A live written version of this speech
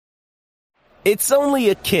It's only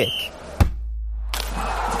a kick,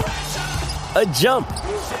 a jump,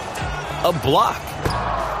 a block.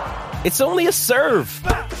 It's only a serve.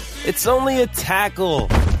 It's only a tackle,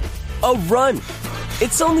 a run.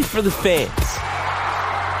 It's only for the fans.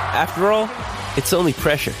 After all, it's only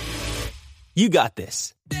pressure. You got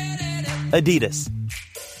this. Adidas.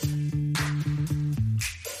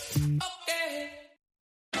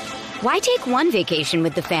 Why take one vacation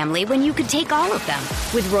with the family when you could take all of them?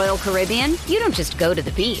 With Royal Caribbean, you don't just go to the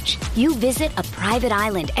beach. You visit a private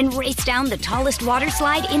island and race down the tallest water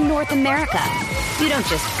slide in North America. You don't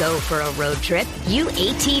just go for a road trip. You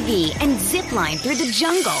ATV and zip line through the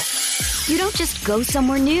jungle. You don't just go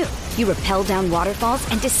somewhere new. You rappel down waterfalls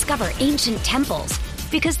and discover ancient temples.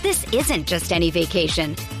 Because this isn't just any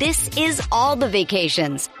vacation. This is all the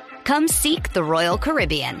vacations. Come seek the Royal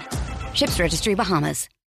Caribbean. Ships Registry, Bahamas.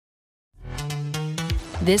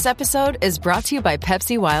 This episode is brought to you by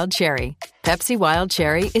Pepsi Wild Cherry. Pepsi Wild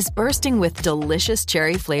Cherry is bursting with delicious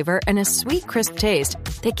cherry flavor and a sweet, crisp taste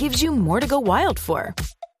that gives you more to go wild for.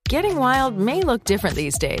 Getting wild may look different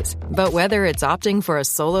these days, but whether it's opting for a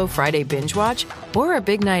solo Friday binge watch or a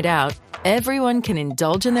big night out, everyone can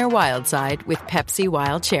indulge in their wild side with Pepsi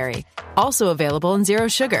Wild Cherry. Also available in Zero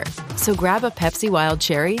Sugar. So grab a Pepsi Wild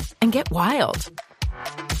Cherry and get wild.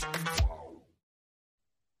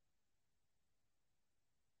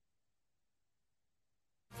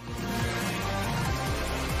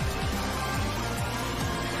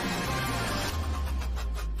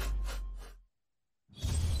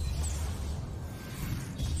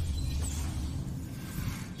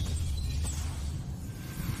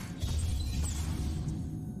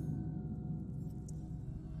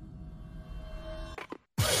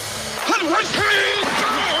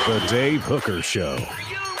 The Dave Hooker Show.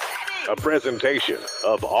 A presentation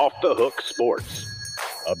of Off the Hook Sports.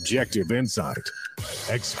 Objective insight,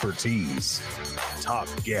 expertise, top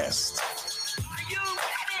guests.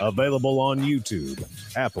 Available on YouTube,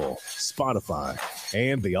 Apple, Spotify,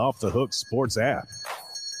 and the Off the Hook Sports app.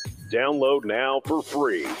 Download now for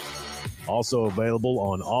free. Also available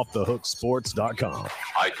on offthehooksports.com.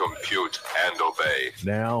 I compute and obey.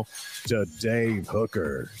 Now to Dave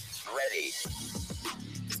Hooker. Ready.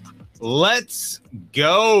 Let's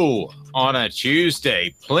go on a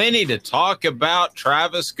Tuesday. Plenty to talk about.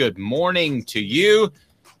 Travis, good morning to you.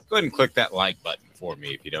 Go ahead and click that like button for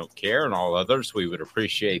me if you don't care, and all others, we would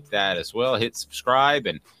appreciate that as well. Hit subscribe,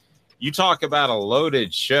 and you talk about a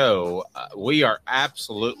loaded show. We are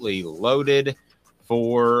absolutely loaded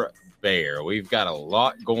for bear. We've got a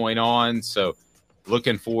lot going on, so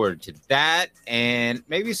looking forward to that and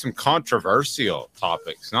maybe some controversial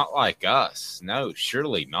topics. Not like us. No,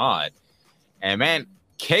 surely not. And, man,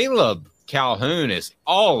 Caleb Calhoun is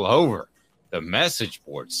all over the message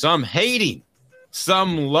board. Some hating,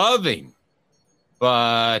 some loving.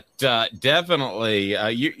 But definitely,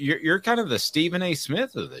 you're kind of the Stephen A.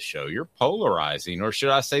 Smith of the show. You're polarizing, or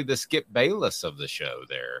should I say the Skip Bayless of the show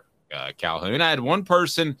there, Calhoun. I had one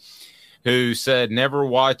person who said never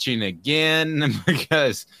watching again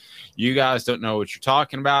because you guys don't know what you're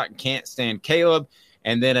talking about and can't stand Caleb.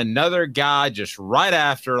 And then another guy just right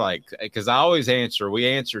after, like, because I always answer, we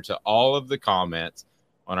answer to all of the comments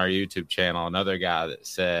on our YouTube channel. Another guy that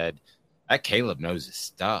said, that Caleb knows his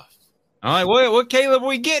stuff. I'm like, what Caleb are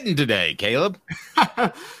we getting today, Caleb?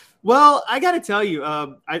 Well, I got to tell you,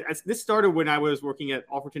 this started when I was working at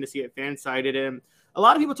All for Tennessee at Fansided, and a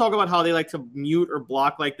lot of people talk about how they like to mute or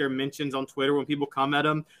block like their mentions on Twitter when people come at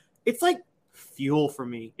them. It's like fuel for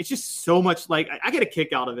me. It's just so much like I get a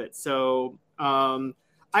kick out of it. So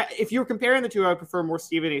if you're comparing the two, I would prefer more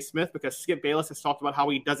Stephen A. Smith because Skip Bayless has talked about how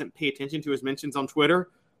he doesn't pay attention to his mentions on Twitter.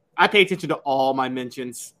 I pay attention to all my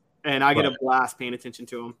mentions. And I get a blast paying attention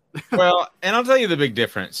to them. Well, and I'll tell you the big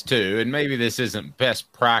difference, too, and maybe this isn't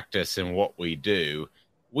best practice in what we do.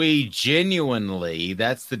 We genuinely,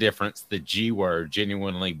 that's the difference, the G word,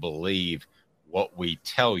 genuinely believe what we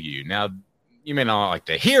tell you. Now, you may not like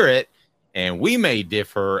to hear it, and we may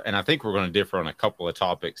differ, and I think we're going to differ on a couple of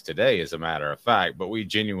topics today, as a matter of fact, but we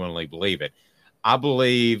genuinely believe it. I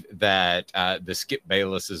believe that the Skip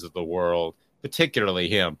Baylesses of the world, particularly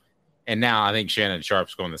him, and now I think Shannon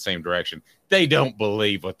Sharp's going the same direction. They don't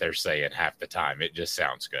believe what they're saying half the time. It just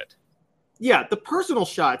sounds good. Yeah, the personal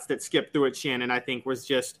shots that Skip threw at Shannon, I think, was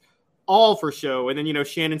just all for show. And then,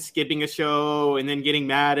 Shannon skipping a show and then getting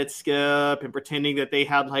mad at Skip and pretending that they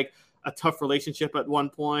had, like, a tough relationship at one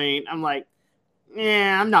point. I'm like,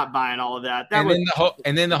 I'm not buying all of that.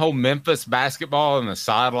 And then the whole Memphis basketball and the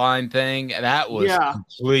sideline thing, that was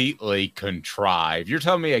completely contrived. You're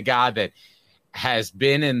telling me a guy that has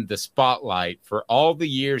been in the spotlight for all the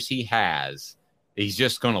years he has, he's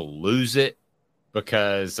just going to lose it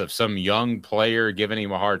because of some young player giving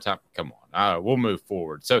him a hard time. Come on, we'll move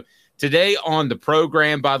forward. So today on the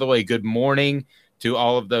program, by the way, good morning to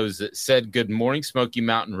all of those that said good morning. Smoky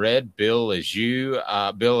Mountain Red, Bill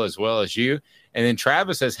as well as you. And then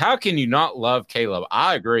Travis says, how can you not love Caleb?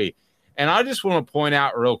 I agree. And I just want to point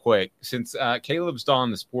out real quick, since Caleb's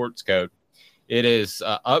donned the sports coat, it is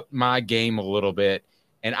up my game a little bit.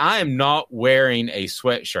 And I am not wearing a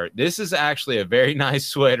sweatshirt. This is actually a very nice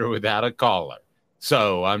sweater without a collar.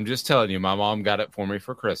 So I'm just telling you, my mom got it for me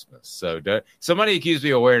for Christmas. So somebody accused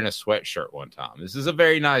me of wearing a sweatshirt one time. This is a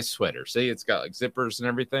very nice sweater. See, it's got like zippers and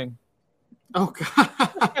everything. Oh,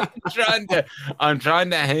 God. I'm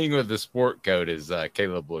trying to hang with the sport coat as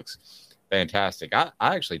Caleb looks fantastic. I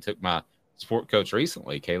actually took my sport coats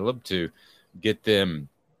recently, Caleb, to get them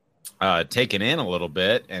taken in a little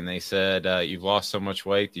bit. And they said, you've lost so much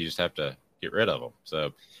weight, you just have to get rid of them.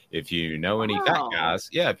 So if you know any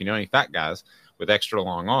fat guys with extra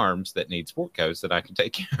long arms that need sport coats, that I can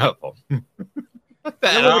take care of them.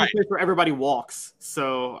 Right. Where everybody walks.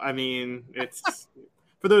 So, I mean, it's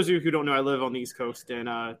for those of you who don't know, I live on the East Coast, and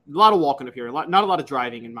a lot of walking up here, not a lot of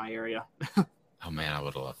driving in my area. Oh, man, I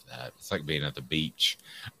would have loved that. It's like being at the beach.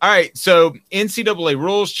 All right, so NCAA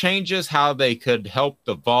rules changes, how they could help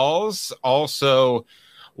the Vols. Also,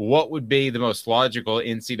 what would be the most logical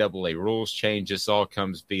NCAA rules change? This all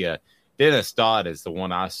comes via Dennis Dodd is the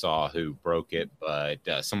one I saw who broke it, but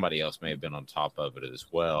somebody else may have been on top of it as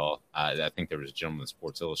well. I think there was a gentleman in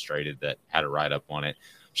Sports Illustrated that had a write-up on it.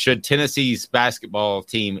 Should Tennessee's basketball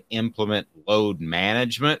team implement load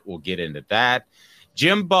management? We'll get into that.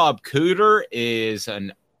 Jim Bob Cooter is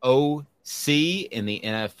an OC in the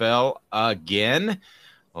NFL again.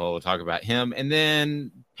 Well, we'll talk about him. And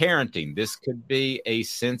then parenting. This could be a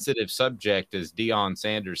sensitive subject, as Deion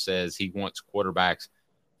Sanders says he wants quarterbacks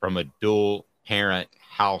from a dual parent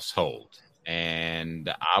household. And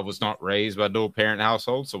I was not raised by a dual parent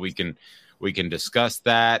household, so we can discuss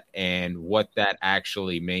that and what that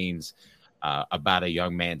actually means about a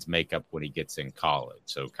young man's makeup when he gets in college.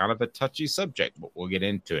 So kind of a touchy subject, but we'll get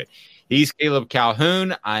into it. He's Caleb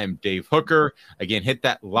Calhoun. I am Dave Hooker. Again, hit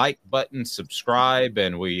that like button, subscribe,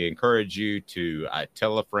 and we encourage you to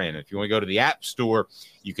tell a friend. If you want to go to the App Store,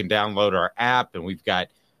 you can download our app, and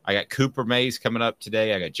I got Cooper Mays coming up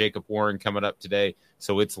today. I got Jacob Warren coming up today.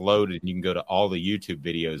 So it's loaded, and you can go to all the YouTube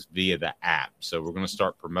videos via the app. So we're going to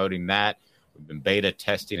start promoting that. We've been beta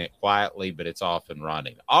testing it quietly, but it's off and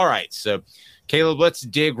running. All right, so Caleb, let's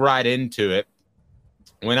dig right into it.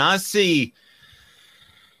 When I see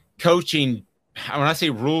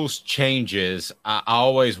rules changes, I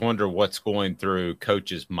always wonder what's going through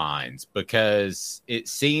coaches' minds, because it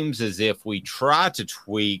seems as if we try to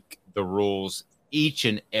tweak the rules each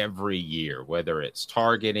and every year, whether it's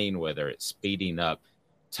targeting, whether it's speeding up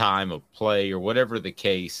time of play, or whatever the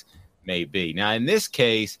case may be. Now, in this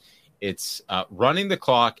case, it's running the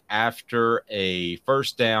clock after a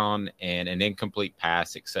first down and an incomplete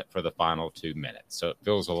pass, except for the final 2 minutes. So it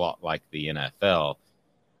feels a lot like the NFL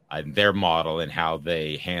and their model and how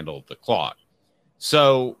they handle the clock.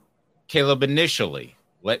 So, Caleb, initially,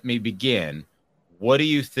 let me begin. What do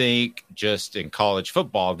you think just in college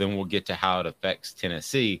football? Then we'll get to how it affects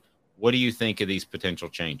Tennessee. What do you think of these potential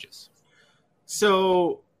changes?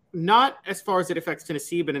 So not as far as it affects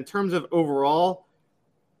Tennessee, but in terms of overall,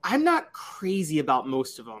 I'm not crazy about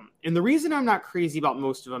most of them. And the reason I'm not crazy about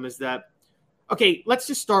most of them is that, okay, let's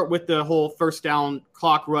just start with the whole first down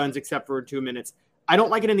clock runs except for 2 minutes. I don't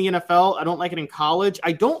like it in the NFL. I don't like it in college.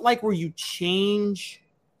 I don't like where you change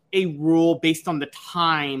a rule based on the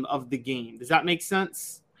time of the game. Does that make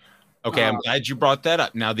sense? Okay, I'm glad you brought that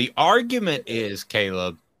up. Now, the argument is,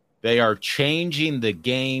 Caleb, they are changing the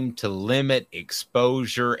game to limit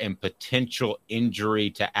exposure and potential injury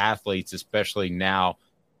to athletes, especially now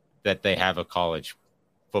that they have a college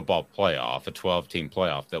football playoff, a 12-team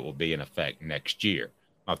playoff that will be in effect next year.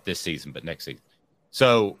 Not this season, but next season.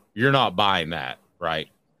 So you're not buying that, right?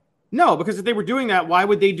 No, because if they were doing that, why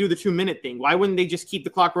would they do the 2 minute thing? Why wouldn't they just keep the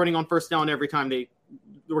clock running on first down every time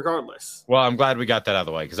regardless? Well, I'm glad we got that out of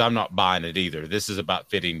the way, because I'm not buying it either. This is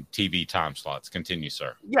about fitting TV time slots. Continue,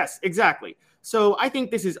 sir. Yes, exactly. So I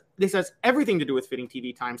think this has everything to do with fitting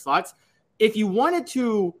TV time slots. If you wanted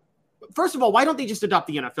to, first of all, why don't they just adopt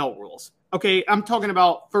the NFL rules? Okay, I'm talking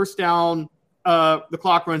about first down, the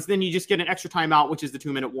clock runs, then you just get an extra timeout, which is the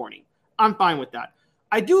 2 minute warning. I'm fine with that.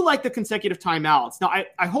 I do like the consecutive timeouts. Now,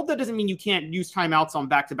 I hope that doesn't mean you can't use timeouts on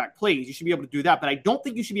back-to-back plays. You should be able to do that, but I don't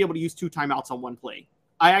think you should be able to use 2 timeouts on 1 play.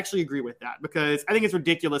 I actually agree with that, because I think it's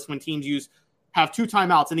ridiculous when teams have 2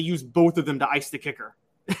 timeouts and they use both of them to ice the kicker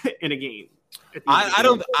in a game.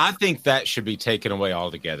 I think that should be taken away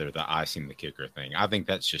altogether, the icing the kicker thing. I think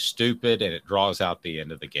that's just stupid, and it draws out the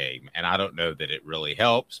end of the game. And I don't know that it really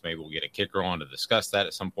helps. Maybe we'll get a kicker on to discuss that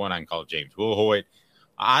at some point. I can call James Wilhoit.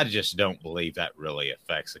 I just don't believe that really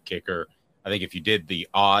affects a kicker. I think if you did the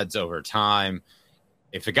odds over time,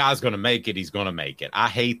 if a guy's going to make it, he's going to make it. I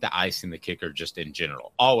hate the icing the kicker just in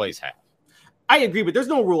general. Always have. I agree, but there's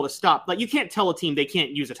no rule to stop. Like, you can't tell a team they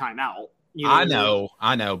can't use a timeout. You know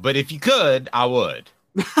I know. But if you could, I would.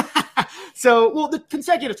 So, the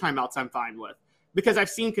consecutive timeouts I'm fine with, because I've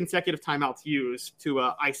seen consecutive timeouts used to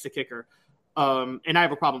ice the kicker, and I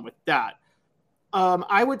have a problem with that.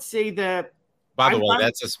 I would say that. By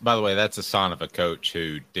the way, that's a sign of a coach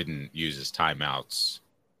who didn't use his timeouts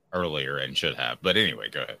earlier and should have. But anyway,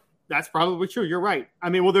 go ahead. That's probably true. You're right. I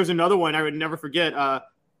mean, there's another one I would never forget. I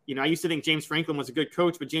used to think James Franklin was a good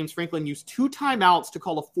coach, but James Franklin used 2 timeouts to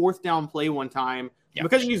call a 4th down play one time. Yep.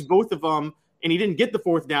 Because he used both of them and he didn't get the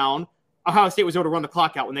 4th down, Ohio State was able to run the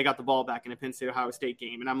clock out when they got the ball back in a Penn State Ohio State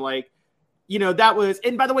game. And I'm like, that was,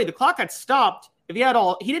 and by the way, the clock got stopped. If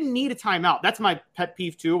he didn't need a timeout. That's my pet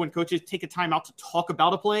peeve too, when coaches take a timeout to talk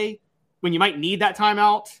about a play when you might need that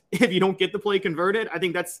timeout if you don't get the play converted. I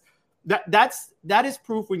think that is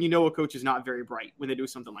proof when a coach is not very bright when they do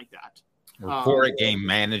something like that. Report game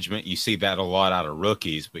management. You see that a lot out of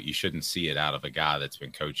rookies, but you shouldn't see it out of a guy that's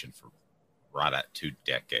been coaching for right at 2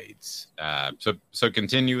 decades. So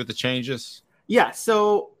continue with the changes. Yeah.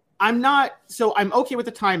 So I'm okay with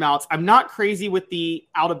the timeouts. I'm not crazy with the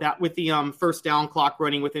first down clock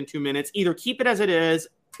running within 2 minutes. Either keep it as it is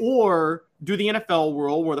or do the NFL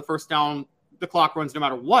rule where the first down, the clock runs no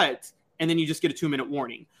matter what. And then you just get a 2-minute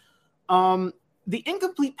warning. The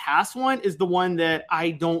incomplete pass one is the one that I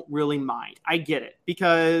don't really mind. I get it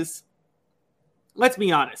because, let's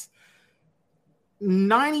be honest,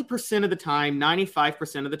 90% of the time,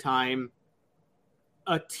 95% of the time,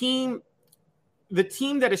 the team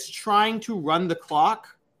that is trying to run the clock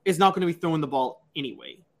is not going to be throwing the ball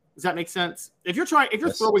anyway. Does that make sense? If you're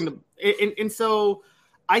throwing and so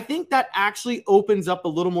I think that actually opens up a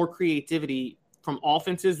little more creativity from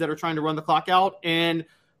offenses that are trying to run the clock out. And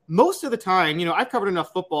most of the time, I've covered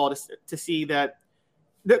enough football to see that,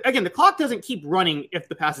 again, the clock doesn't keep running if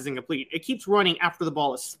the pass is incomplete. It keeps running after the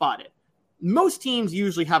ball is spotted. Most teams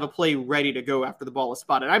usually have a play ready to go after the ball is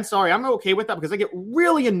spotted. I'm sorry, I'm okay with that because I get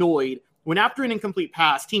really annoyed when after an incomplete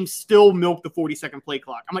pass, teams still milk the 40-second play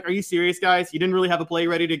clock. I'm like, are you serious, guys? You didn't really have a play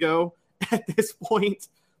ready to go at this point?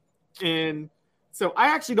 And so I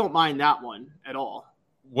actually don't mind that one at all.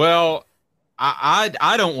 Well,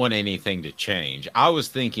 I don't want anything to change. I was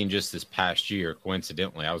thinking just this past year,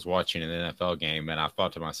 coincidentally, I was watching an NFL game and I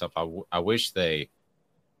thought to myself, I wish I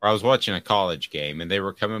was watching a college game and they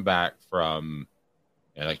were coming back from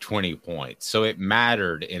like 20 points. So it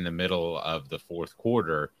mattered in the middle of the fourth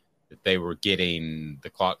quarter that they were getting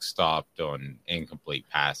the clock stopped on incomplete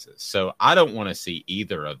passes. So I don't want to see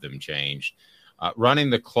either of them changed.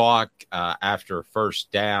 Running the clock after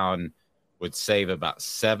first down would save about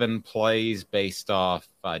 7 plays based off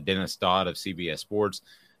Dennis Dodd of CBS Sports.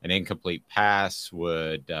 An incomplete pass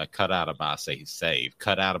would cut out about 7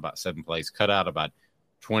 plays, cut out about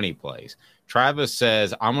 20 plays. Travis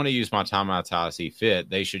says, I'm going to use my timeouts how I see fit.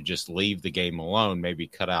 They should just leave the game alone, maybe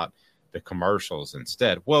cut out the commercials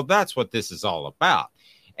instead. Well, that's what this is all about.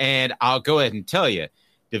 And I'll go ahead and tell you,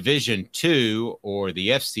 Division II or the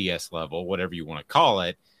FCS level, whatever you want to call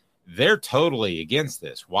it, they're totally against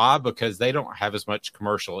this. Why? Because they don't have as much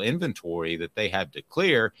commercial inventory that they have to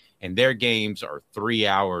clear, and their games are 3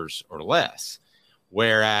 hours or less.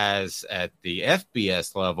 Whereas at the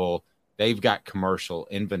FBS level, they've got commercial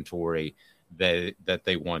inventory that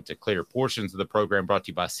they want to clear. Portions of the program brought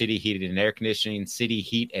to you by City Heating and Air Conditioning,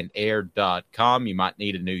 cityheatandair.com. You might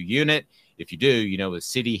need a new unit. If you do, with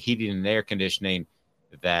City Heating and Air Conditioning,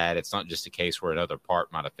 that it's not just a case where another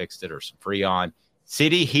part might have fixed it or some Freon.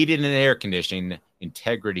 City Heating and Air Conditioning,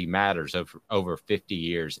 integrity matters over 50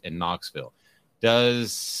 years in Knoxville.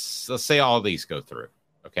 Let's say all these go through,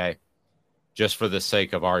 okay? Just for the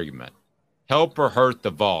sake of argument. Help or hurt the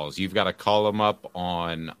Vols? You've got to call them up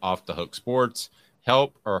on Off the Hook Sports.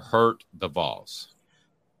 Help or hurt the Vols?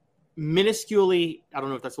 Minusculely, I don't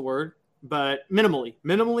know if that's a word, but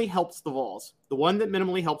minimally helps the Vols. The one that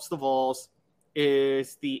minimally helps the Vols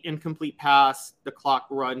is the incomplete pass, the clock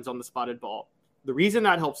runs on the spotted ball. The reason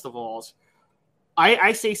that helps the Vols,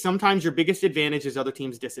 I say sometimes your biggest advantage is other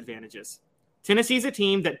teams' disadvantages. Tennessee's a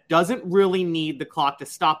team that doesn't really need the clock to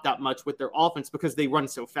stop that much with their offense because they run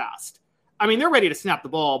so fast. I mean, they're ready to snap the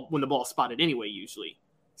ball when the ball's spotted anyway, usually.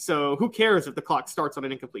 So who cares if the clock starts on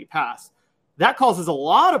an incomplete pass? That causes a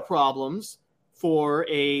lot of problems for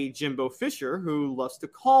a Jimbo Fisher who loves to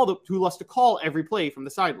call every play from the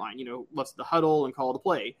sideline. Loves to huddle and call the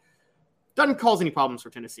play. Doesn't cause any problems for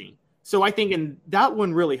Tennessee. So I think in that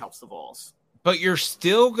one really helps the Vols. But you're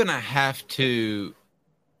still gonna have to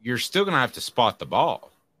spot the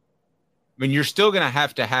ball. I mean, you're still gonna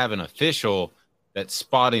have to have an official that's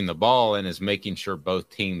spotting the ball and is making sure both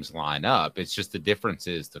teams line up. It's just the difference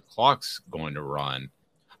is the clock's going to run.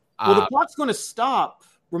 Well, the clock's going to stop.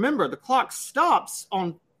 Remember, the clock stops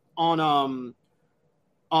on incomplete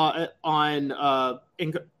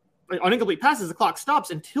passes. The clock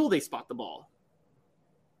stops until they spot the ball.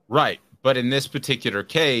 Right, but in this particular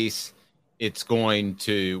case, it's going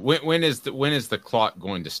to. When is the clock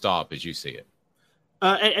going to stop as you see it?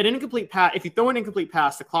 At an incomplete pass, if you throw an incomplete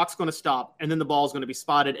pass, the clock's going to stop, and then the ball is going to be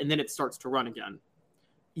spotted, and then it starts to run again.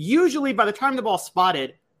 Usually, by the time the ball's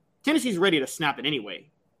spotted, Tennessee's ready to snap it anyway.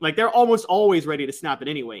 Like, they're almost always ready to snap it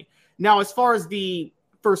anyway. Now, as far as the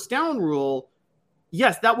first down rule,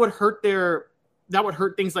 yes, that would hurt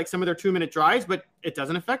things like some of their 2-minute drives, but it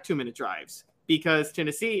doesn't affect 2-minute drives because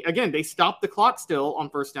Tennessee, again, they stop the clock still on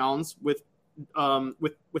first downs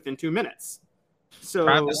within 2 minutes. So,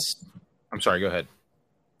 Travis, I'm sorry, go ahead.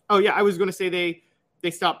 Oh yeah, I was going to say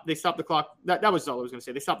they stopped the clock. That was all I was going to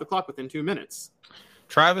say. They stopped the clock within 2 minutes.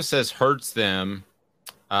 Travis says hurts them.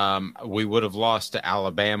 We would have lost to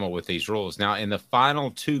Alabama with these rules. Now, in the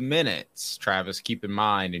final 2 minutes, Travis, keep in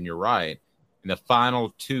mind, and you're right, in the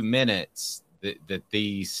final 2 minutes that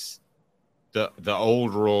these the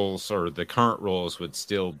old rules or the current rules would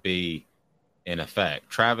still be in effect.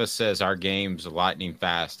 Travis says our game's lightning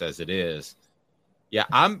fast as it is. Yeah,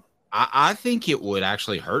 I think it would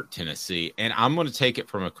actually hurt Tennessee, and I'm going to take it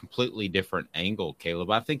from a completely different angle,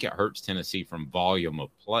 Caleb. I think it hurts Tennessee from volume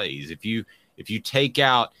of plays. If you take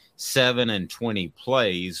out 7 and 20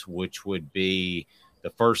 plays, which would be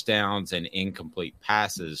the first downs and incomplete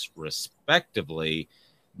passes respectively,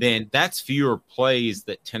 then that's fewer plays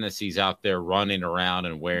that Tennessee's out there running around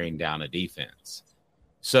and wearing down a defense.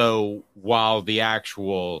 So while the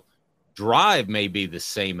actual drive may be the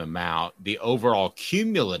same amount, the overall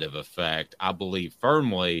cumulative effect, I believe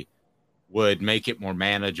firmly, would make it more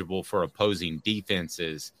manageable for opposing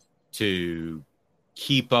defenses to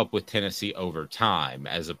keep up with Tennessee over time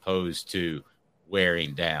as opposed to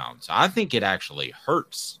wearing down. So I think it actually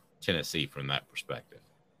hurts Tennessee from that perspective.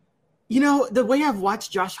 The way I've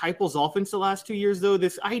watched Josh Heupel's offense the last 2 years, though,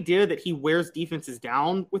 this idea that he wears defenses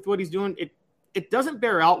down with what he's doing, it doesn't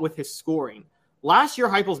bear out with his scoring. Last year,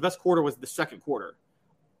 Heupel's best quarter was the second quarter.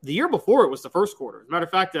 The year before, it was the first quarter. As a matter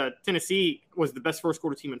of fact, Tennessee was the best first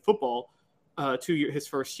quarter team in football his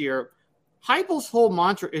first year. Heupel's whole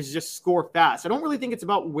mantra is just score fast. I don't really think it's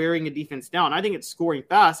about wearing a defense down. I think it's scoring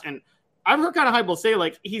fast. And I've heard kind of Heupel say,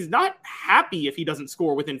 like, he's not happy if he doesn't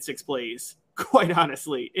score within 6 plays, quite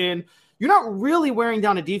honestly. And you're not really wearing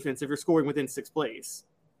down a defense if you're scoring within 6 plays.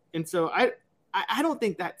 And so I don't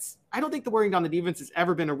think the wearing down the defense has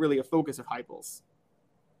ever been really a focus of Heupel's.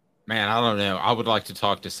 Man, I don't know. I would like to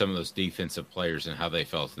talk to some of those defensive players and how they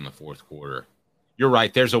felt in the fourth quarter. You're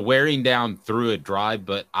right. There's a wearing down through a drive,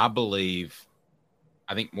 but I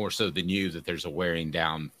think more so than you, that there's a wearing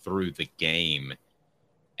down through the game.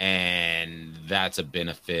 And that's a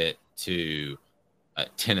benefit to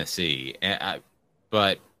Tennessee.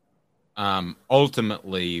 But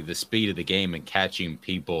ultimately, the speed of the game and catching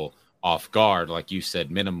people off guard, like you said,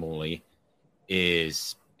 minimally,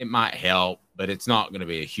 it might help, but it's not going to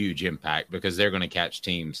be a huge impact because they're going to catch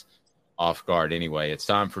teams off guard anyway. It's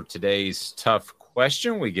time for today's tough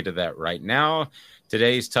question. We get to that right now.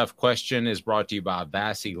 Today's tough question is brought to you by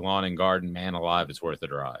Vassy Lawn and Garden. Man alive, it's worth a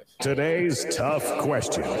drive. Today's tough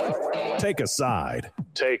question. Take a side.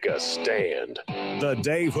 Take a stand. The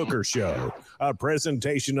Dave Hooker Show, a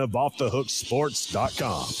presentation of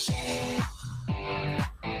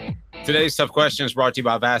OffTheHookSports.com. Today's tough question is brought to you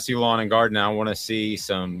by Vassy Lawn and Garden. I want to see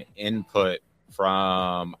some input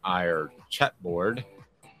from our chat board.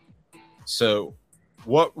 So,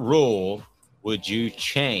 what rule would you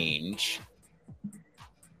change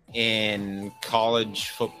in college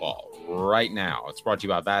football right now? It's brought to you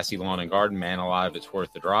by Vassy Lawn and Garden. Man alive, it's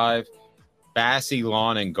worth the drive. Vassy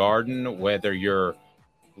Lawn and Garden, whether you're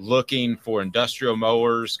looking for industrial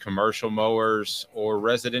mowers, commercial mowers, or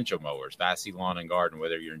residential mowers. Vassy Lawn and Garden,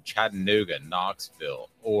 whether you're in Chattanooga, Knoxville,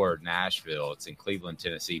 or Nashville. It's in Cleveland,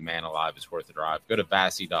 Tennessee. Man alive, it's worth the drive. Go to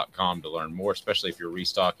Vassy.com to learn more, especially if you're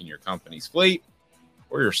restocking your company's fleet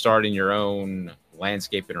or you're starting your own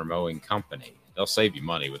landscaping or mowing company. They'll save you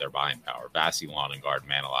money with their buying power. Vassy Lawn and Garden,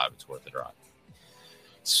 man alive, it's worth the drive.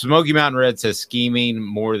 Smoky Mountain Red says scheming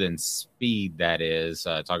more than speed, that is.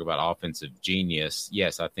 Talk about offensive genius.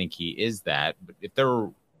 Yes, I think he is that. But if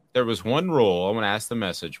there was one rule, I'm going to ask the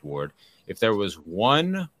message board, if there was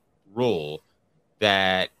one rule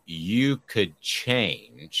that you could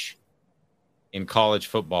change in college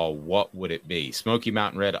football, what would it be? Smoky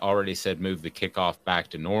Mountain Red already said move the kickoff back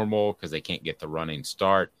to normal because they can't get the running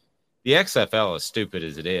start. The XFL, as stupid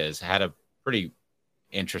as it is, had a pretty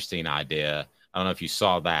interesting idea. I don't know if you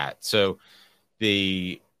saw that. So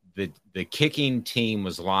the kicking team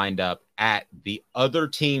was lined up at the other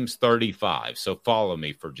team's 35. So follow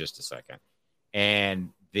me for just a second. And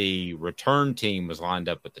the return team was lined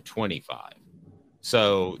up at the 25.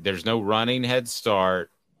 So there's no running head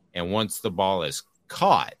start. And once the ball is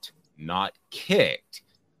caught, not kicked,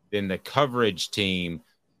 then the coverage team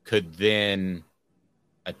could then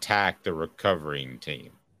attack the recovering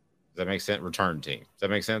team. Does that make sense? Return team. Does that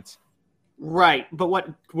make sense? Right. But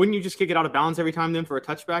wouldn't you just kick it out of bounds every time then for a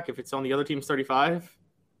touchback if it's on the other team's 35?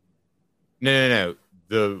 No.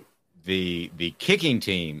 The kicking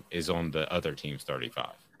team is on the other team's 35.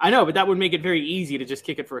 I know, but that would make it very easy to just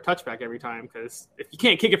kick it for a touchback every time, because if you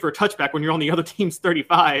can't kick it for a touchback when you're on the other team's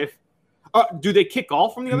 35, do they kick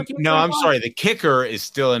off from the other team's 35? No, I'm sorry. The kicker is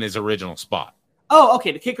still in his original spot. Oh,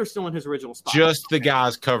 okay. The kicker's still in his original spot. Just the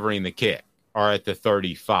guys covering the kick are at the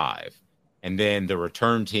 35, and then the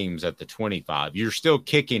return team's at the 25. You're still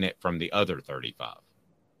kicking it from the other 35.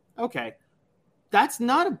 Okay. That's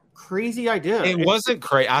not a crazy idea. It wasn't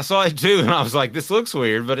crazy. I saw it too, and I was like, this looks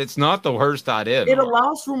weird, but it's not the worst idea. It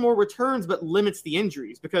allows for more returns, but limits the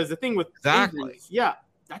injuries, because the thing with injuries, even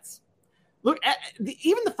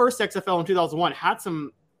the first XFL in 2001 had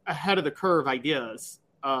some ahead of the curve ideas.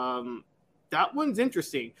 That one's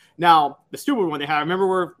interesting. Now, the stupid one they had, remember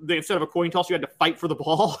where instead of a coin toss, you had to fight for the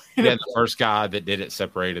ball? Yeah, the first guy that did it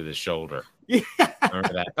separated his shoulder. Yeah.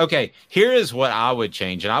 Remember that? Okay, here is what I would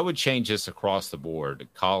change, and I would change this across the board,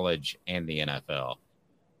 college and the NFL.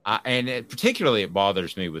 Particularly it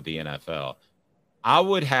bothers me with the NFL. I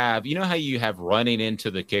would have, you know how you have running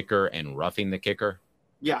into the kicker and roughing the kicker?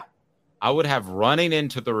 Yeah. I would have running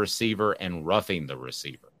into the receiver and roughing the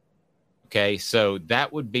receiver. Okay, so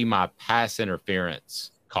that would be my pass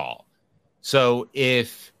interference call. So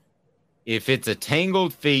if it's a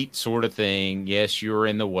tangled feet sort of thing, yes, you're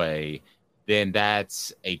in the way, then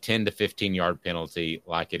that's a 10 to 15-yard penalty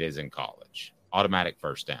like it is in college. Automatic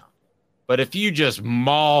first down. But if you just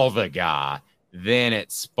maul the guy, then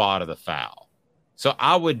it's spot of the foul. So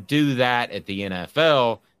I would do that at the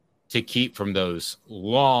NFL to keep from those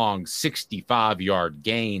long 65-yard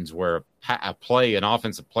gains where an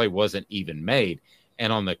offensive play wasn't even made.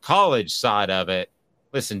 And on the college side of it,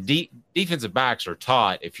 listen, defensive backs are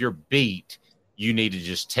taught if you're beat, you need to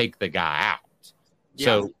just take the guy out. Yeah.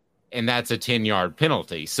 So, and that's a 10-yard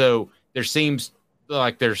penalty. So there seems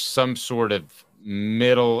like there's some sort of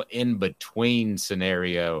middle in-between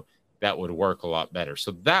scenario that would work a lot better.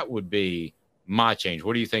 So that would be my change.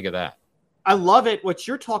 What do you think of that? I love it. What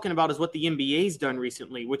you're talking about is what the NBA's done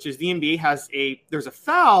recently, which is the NBA has there's a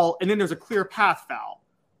foul and then there's a clear path foul,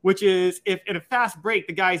 which is if in a fast break,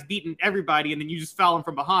 the guy's beating everybody and then you just foul him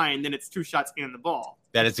from behind, then it's 2 shots and the ball.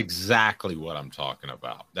 That is exactly what I'm talking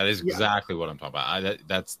about. That is exactly what I'm talking about.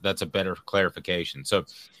 That's a better clarification. So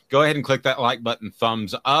go ahead and click that like button,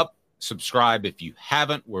 thumbs up, subscribe if you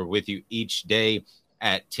haven't. We're with you each day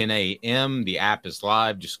at 10 a.m. The app is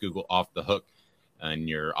live. Just Google Off the Hook and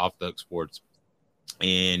your Off the Hook Sports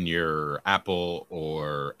in your Apple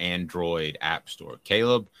or Android app store.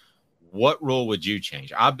 Caleb, what rule would you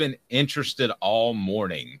change? I've been interested all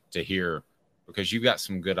morning to hear because you've got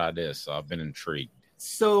some good ideas, so I've been intrigued.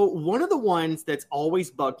 So one of the ones that's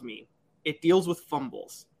always bugged me, it deals with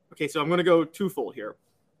fumbles. Okay, so I'm going to go twofold here.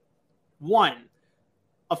 One,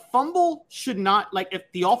 a fumble should not, like if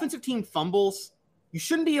the offensive team fumbles, you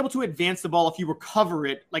shouldn't be able to advance the ball if you recover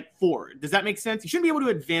it like forward. Does that make sense? You shouldn't be able to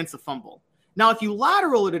advance a fumble. Now, if you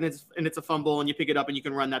lateral it and it's a fumble and you pick it up and you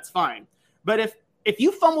can run, that's fine. But if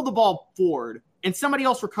you fumble the ball forward and somebody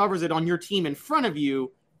else recovers it on your team in front of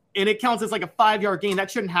you and it counts as like a 5-yard gain, that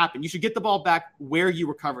shouldn't happen. You should get the ball back where you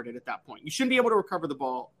recovered it at that point. You shouldn't be able to recover the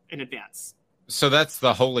ball in advance. So that's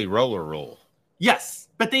the holy roller rule. Yes,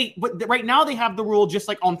 but right now they have the rule just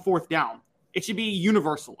like on 4th down. It should be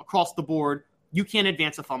universal across the board. You can't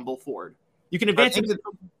advance a fumble forward. You can advance it.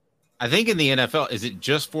 I think in the NFL, is it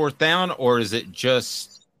just 4th down or is it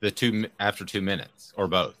just after 2 minutes or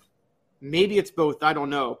both? Maybe it's both. I don't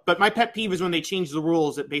know. But my pet peeve is when they change the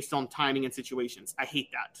rules based on timing and situations. I hate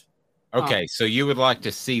that. Okay, so you would like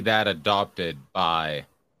to see that adopted by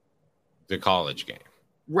the college game.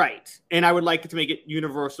 Right. And I would like to make it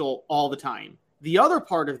universal all the time. The other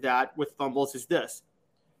part of that with fumbles is this.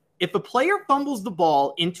 If a player fumbles the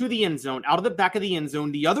ball into the end zone, out of the back of the end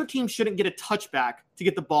zone, the other team shouldn't get a touchback to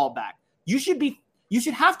get the ball back. You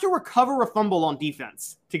should have to recover a fumble on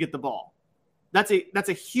defense to get the ball. That's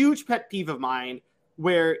a huge pet peeve of mine,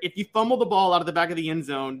 where if you fumble the ball out of the back of the end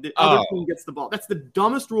zone, the other team gets the ball. That's the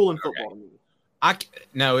dumbest rule in football to me.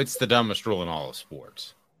 No, it's the dumbest rule in all of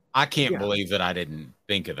sports. I can't believe that I didn't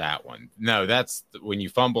think of that one. No, that's when you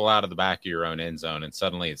fumble out of the back of your own end zone and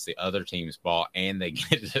suddenly it's the other team's ball and they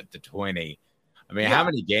get it at the 20. I mean, how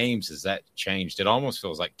many games has that changed? It almost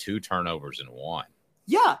feels like 2 turnovers in one.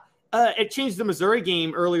 Yeah. It changed the Missouri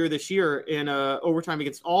game earlier this year in overtime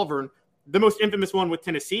against Auburn. The most infamous one with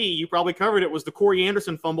Tennessee, you probably covered it, was the Corey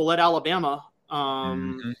Anderson fumble at Alabama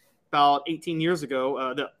about 18 years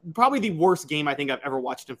ago. Probably the worst game I think I've ever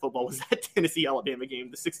watched in football was that Tennessee-Alabama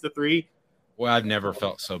game, the 6-3. Well, I've never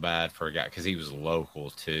felt so bad for a guy because he was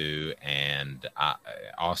local too, and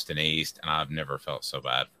Austin East, and I've never felt so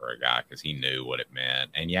bad for a guy because he knew what it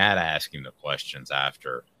meant. And you had to ask him the questions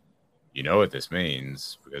after. You know what this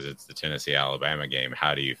means because it's the Tennessee-Alabama game.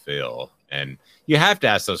 How do you feel? And you have to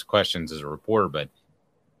ask those questions as a reporter, but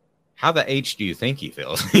how the H do you think he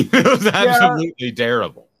feels? He feels absolutely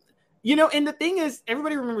terrible. You know, and the thing is,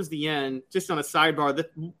 everybody remembers the end. Just on a sidebar, the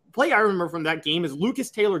play I remember from that game is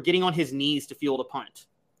Lucas Taylor getting on his knees to field a punt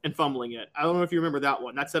and fumbling it. I don't know if you remember that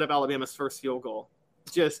one. That set up Alabama's first field goal.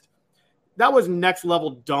 Just, that was next level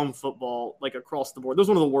dumb football, like across the board. That was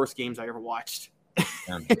one of the worst games I ever watched.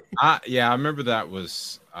 I remember that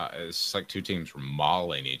was it's like 2 teams were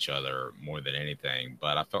mauling each other more than anything,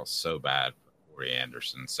 but I felt so bad for Corey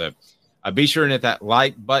Anderson. So be sure and hit that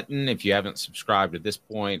like button if you haven't subscribed at this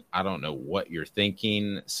point. I don't know what you're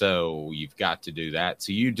thinking, so you've got to do that.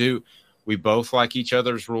 So we both like each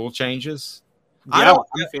other's rule changes. Yeah,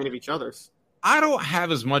 I'm a fan of each other's. I don't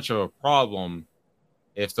have as much of a problem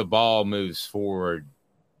if the ball moves forward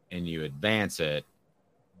and you advance it,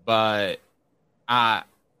 but I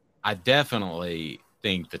definitely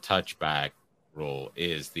think the touchback rule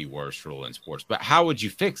is the worst rule in sports. But how would you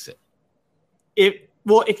fix it?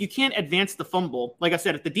 If you can't advance the fumble, like I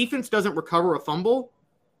said, if the defense doesn't recover a fumble,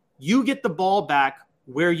 you get the ball back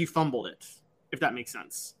where you fumbled it, if that makes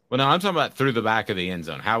sense. Well, no, I'm talking about through the back of the end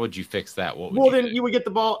zone. How would you fix that? You would get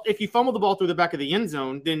the ball. If you fumble the ball through the back of the end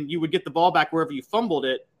zone, then you would get the ball back wherever you fumbled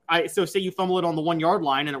it. So say you fumble it on the 1 yard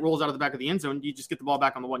line and it rolls out of the back of the end zone, you just get the ball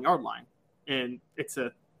back on the 1 yard line. And it's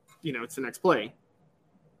the next play.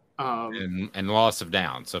 And loss of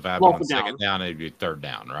down. So if I have on second down, it'd be 3rd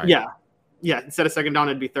down, right? Yeah. Instead of 2nd down,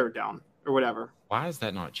 it'd be 3rd down or whatever. Why has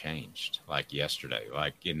that not changed like yesterday,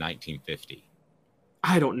 like in 1950?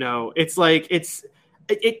 I don't know. It's like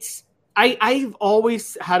I've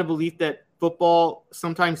always had a belief that football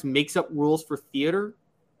sometimes makes up rules for theater,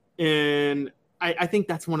 and I think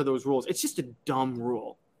that's one of those rules. It's just a dumb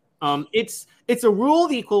rule. It's a rule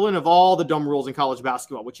the equivalent of all the dumb rules in college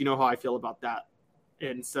basketball, which you know how I feel about that.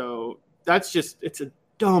 And so it's a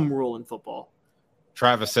dumb rule in football.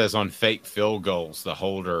 Travis says on fake field goals, the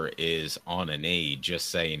holder is on a knee, just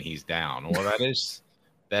saying he's down. Well,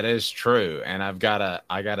 that is true. And I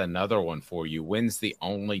got another one for you. When's the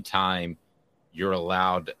only time you're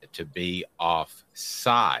allowed to be off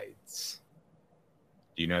sides?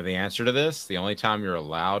 Do you know the answer to this? The only time you're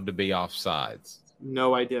allowed to be off sides.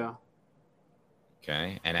 No idea.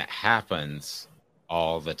 Okay. And it happens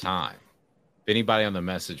all the time. If anybody on the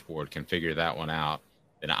message board can figure that one out,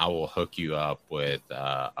 then I will hook you up with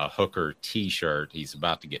a Hooker T-shirt. He's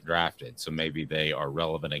about to get drafted, so maybe they are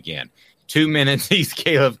relevant again. 2 minutes, he's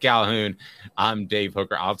Caleb Calhoun. I'm Dave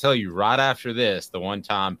Hooker. I'll tell you right after this, the one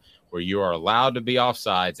time where you are allowed to be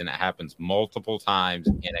offsides, and it happens multiple times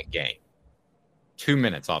in a game. 2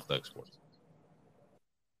 minutes off the Sports.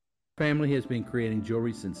 Family has been creating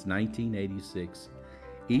jewelry since 1986,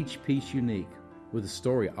 each piece unique with a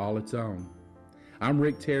story all its own. I'm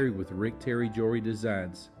Rick Terry with Rick Terry Jewelry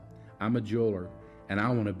Designs. I'm a jeweler, and I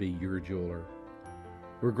want to be your jeweler.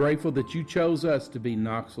 We're grateful that you chose us to be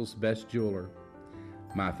Knoxville's best jeweler.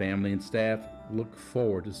 My family and staff look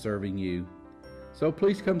forward to serving you. So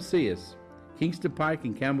please come see us. Kingston Pike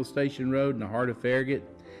and Campbell Station Road in the heart of Farragut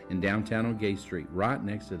and downtown on Gay Street, right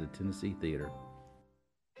next to the Tennessee Theater.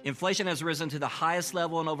 Inflation has risen to the highest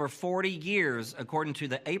level in over 40 years, according to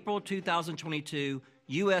the April 2022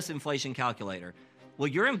 U.S. Inflation Calculator. Will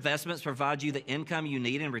your investments provide you the income you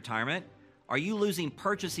need in retirement? Are you losing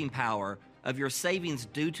purchasing power of your savings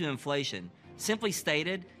due to inflation? Simply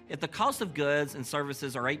stated, if the cost of goods and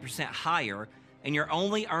services are 8% higher and you're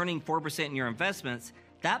only earning 4% in your investments,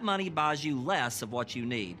 that money buys you less of what you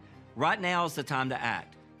need. Right now is the time to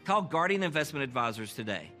act. Call Guardian Investment Advisors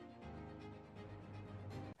today.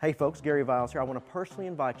 Hey folks, Gary Viles here. I want to personally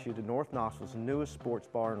invite you to North Knoxville's newest sports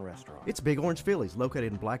bar and restaurant. It's Big Orange Phillies,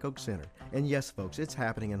 located in Black Oak Center. And yes, folks, it's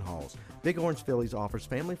happening in Halls. Big Orange Phillies offers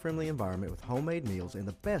family-friendly environment with homemade meals and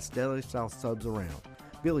the best deli-style subs around.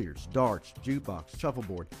 Billiards, darts, jukebox,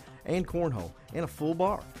 shuffleboard, and cornhole, and a full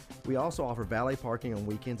bar. We also offer valet parking on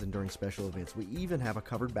weekends and during special events. We even have a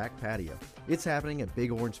covered back patio. It's happening at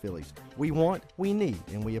Big Orange Phillies. We want, we need,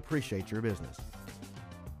 and we appreciate your business.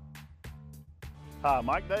 Hi,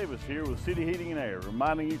 Mike Davis here with City Heating and Air,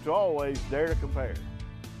 reminding you to always dare to compare.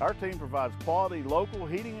 Our team provides quality local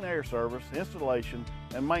heating and air service, installation,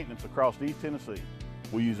 and maintenance across East Tennessee.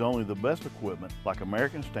 We use only the best equipment like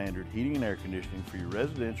American Standard heating and air conditioning for your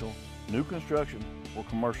residential, new construction, or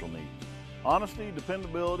commercial needs. Honesty,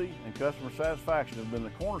 dependability, and customer satisfaction have been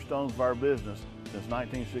the cornerstones of our business since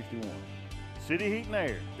 1961. City Heat and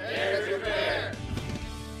Air. Dare to compare.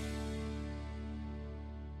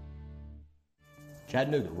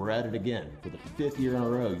 Chattanooga, we're at it again. For the 5th year in a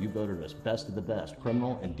row, you voted us best of the best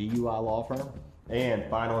criminal and DUI law firm. And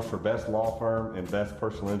finalists for best law firm and best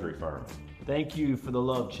personal injury firm. Thank you for the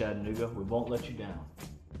love, Chattanooga. We won't let you down.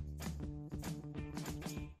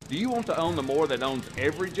 Do you want to own the more that owns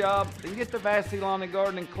every job? Then get to Vassey Lawn and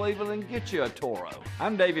Garden in Cleveland and get you a Toro.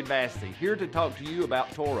 I'm David Vassey, here to talk to you about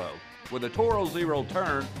Toro. With a Toro Zero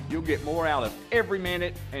Turn, you'll get more out of every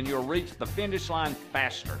minute and you'll reach the finish line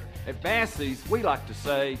faster. At Vassey's, we like to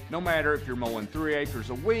say, no matter if you're mowing 3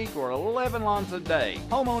 acres a week or 11 lawns a day,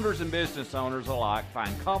 homeowners and business owners alike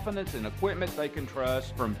find confidence in equipment they can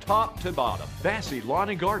trust from top to bottom. Vassey Lawn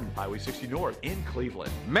and Garden, Highway 60 North in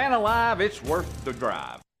Cleveland. Man alive, it's worth the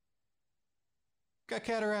drive. Got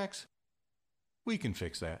cataracts? We can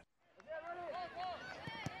fix that.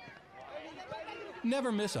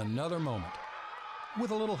 Never miss another moment.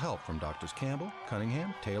 With a little help from Doctors Campbell,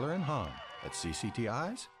 Cunningham, Taylor, and Hahn at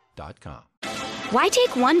cctis.com. Why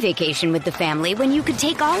take one vacation with the family when you could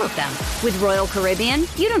take all of them? With Royal Caribbean,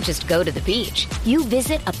 you don't just go to the beach. You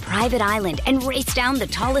visit a private island and race down the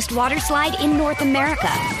tallest water slide in North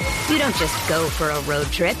America. You don't just go for a road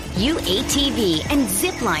trip. You ATV and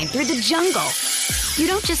zip line through the jungle. You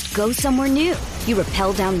don't just go somewhere new. You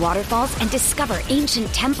rappel down waterfalls and discover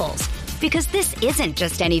ancient temples. Because this isn't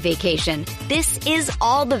just any vacation. This is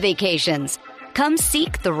all the vacations. Come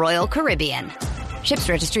seek the Royal Caribbean. Ships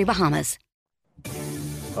Registry, Bahamas.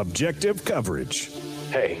 Objective coverage.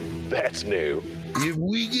 Hey, that's new. If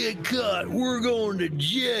we get caught, we're going to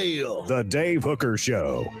jail. The Dave Hooker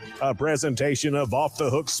Show, a presentation of Off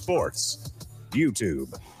the Hook Sports.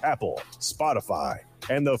 YouTube, Apple, Spotify,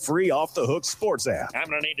 and the free Off the Hook Sports app. I'm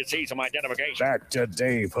going to need to see some identification. Back to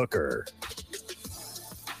Dave Hooker.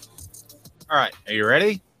 All right, are you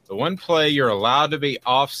ready? The one play you're allowed to be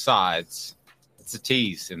offsides. It's a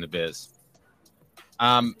tease in the biz.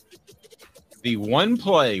 The one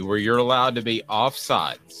play where you're allowed to be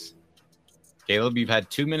offsides. Caleb, you've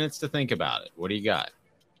had 2 minutes to think about it. What do you got?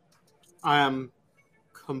 I am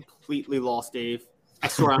completely lost, Dave. I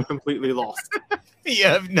swear I'm completely lost. You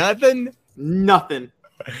have nothing? Nothing.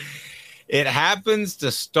 It happens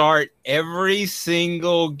to start every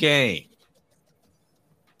single game.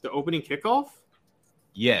 The opening kickoff?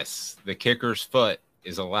 Yes, the kicker's foot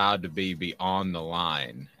is allowed to be beyond the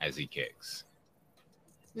line as he kicks.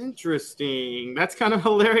 Interesting. That's kind of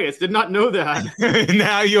hilarious. Did not know that.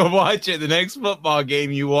 Now you'll watch it. The next football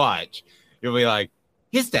game you watch, you'll be like,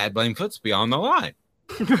 his dad blamed foot's beyond the line.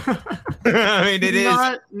 I mean, it is.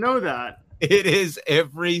 Not know that. It is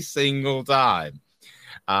every single time.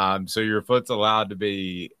 So your foot's allowed to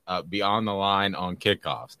be beyond the line on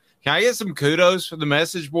kickoffs. Can I get some kudos for the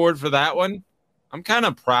message board for that one? I'm kind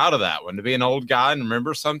of proud of that one, to be an old guy and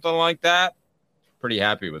remember something like that. Pretty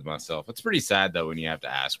happy with myself. It's pretty sad, though, when you have to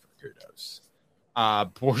ask for kudos.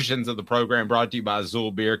 Portions of the program brought to you by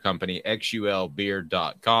Zool Beer Company,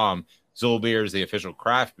 xulbeer.com. Zool Beer is the official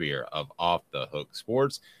craft beer of Off the Hook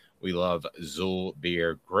Sports. We love Zool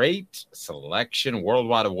Beer. Great selection,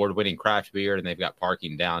 worldwide award-winning craft beer, and they've got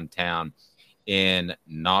parking downtown in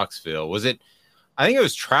Knoxville. I think it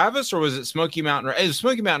was Travis, or was it Smoky Mountain Red? It was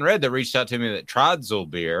Smoky Mountain Red that reached out to me that tried Zool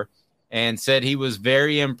Beer and said he was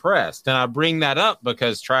very impressed. And I bring that up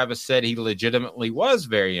because Travis said he legitimately was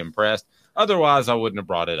very impressed. Otherwise, I wouldn't have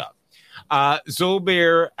brought it up. Zool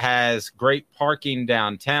Beer has great parking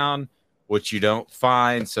downtown, which you don't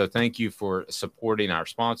find. So thank you for supporting our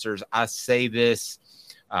sponsors. I say this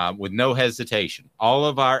with no hesitation. All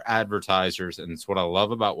of our advertisers, and it's what I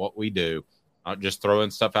love about what we do, not just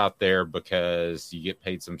throwing stuff out there because you get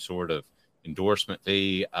paid some sort of endorsement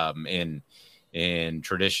fee in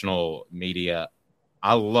traditional media.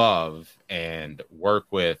 I love and work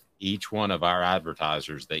with each one of our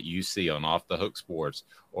advertisers that you see on Off the Hook Sports,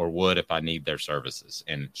 or would if I need their services.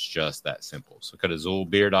 And it's just that simple. So go to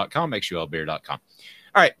ZulBeer.com, XULBeer.com.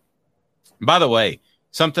 All right. By the way,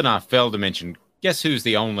 something I failed to mention, guess who's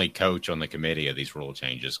the only coach on the committee of these rule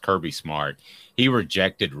changes? Kirby Smart. He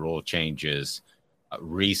rejected rule changes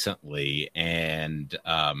recently, and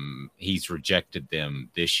he's rejected them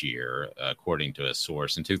this year, according to a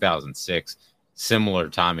source. In 2006, similar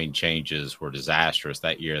timing changes were disastrous.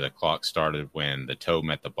 That year, the clock started when the toe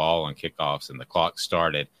met the ball on kickoffs, and the clock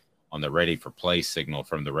started on the ready for play signal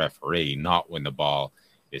from the referee, not when the ball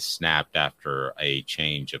is snapped after a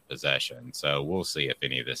change of possession. So we'll see if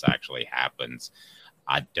any of this actually happens.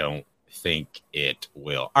 I don't think it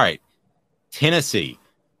will. All right, Tennessee.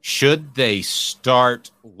 Should they start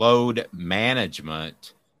load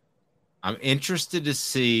management? I'm interested to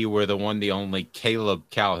see where the only Caleb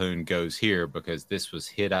Calhoun goes here, because this was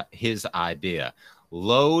his idea.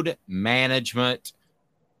 Load management.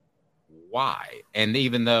 Why? And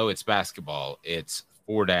even though it's basketball, it's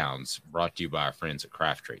 4 downs, brought to you by our friends at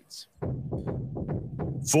Craft Treats.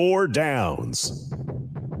 4 downs.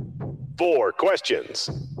 4 questions.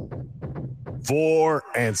 4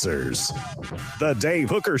 answers. The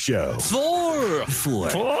Dave Hooker Show. 4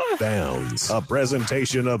 downs. A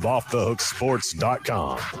presentation of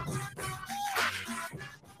OffTheHookSports.com.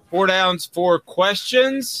 4 downs, 4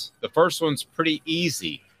 questions. The first one's pretty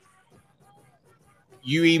easy.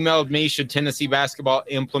 You emailed me, should Tennessee basketball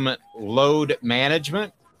implement load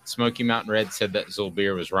management? Smoky Mountain Red said that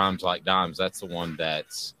Zulbeer was rhymes like dimes. That's the one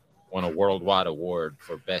that's won a worldwide award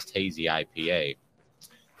for best hazy IPA.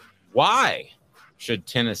 Why should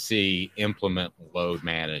Tennessee implement load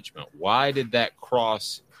management? Why did that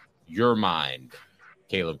cross your mind,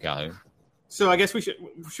 Caleb Calhoun? So I guess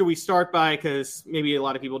should we start by, because maybe a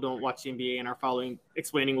lot of people don't watch the NBA and are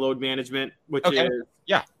explaining load management, which is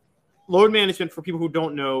load management, for people who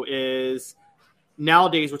don't know, is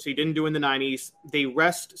nowadays, which they didn't do in the 90s, they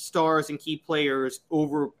rest stars and key players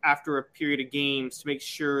over after a period of games to make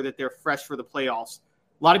sure that they're fresh for the playoffs.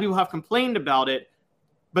 A lot of people have complained about it,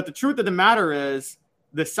 but the truth of the matter is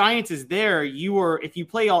the science is there. If you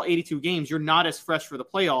play all 82 games, you're not as fresh for the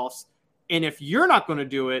playoffs. And if you're not going to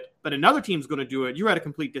do it, but another team's going to do it, you're at a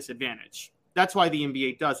complete disadvantage. That's why the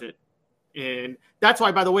NBA does it. And that's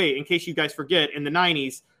why, by the way, in case you guys forget, in the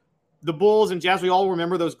 90s, the Bulls and Jazz, we all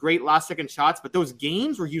remember those great last-second shots, but those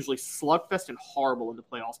games were usually slugfest and horrible in the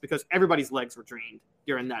playoffs because everybody's legs were drained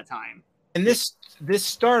during that time. And this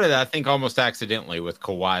started, I think, almost accidentally with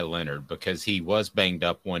Kawhi Leonard, because he was banged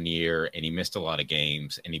up one year and he missed a lot of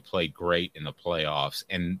games and he played great in the playoffs.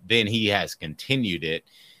 And then he has continued it.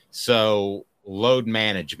 So load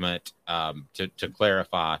management, to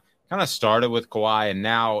clarify, kind of started with Kawhi, and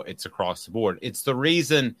now it's across the board. It's the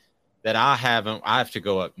reason that I have to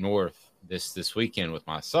go up north this weekend with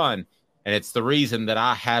my son, and it's the reason that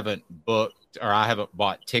I haven't bought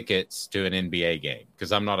tickets to an NBA game,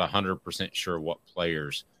 because I'm not 100% sure what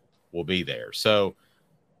players will be there. So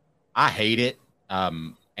I hate it.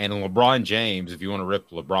 And LeBron James, if you want to rip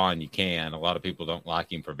LeBron, you can. A lot of people don't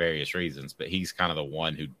like him for various reasons, but he's kind of the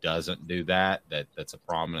one who doesn't do that. That's a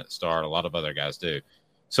prominent star. A lot of other guys do.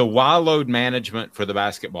 So why load management for the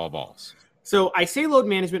basketball balls? So I say load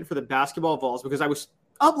management for the basketball balls because I was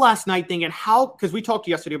up last night thinking because we talked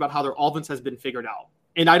yesterday about how their offense has been figured out.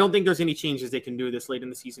 And I don't think there's any changes they can do this late in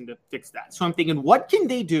the season to fix that. So I'm thinking, what can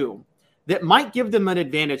they do that might give them an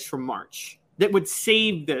advantage from March that would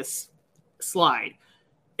save this slide?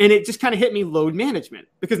 And it just kind of hit me, load management,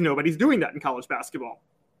 because nobody's doing that in college basketball.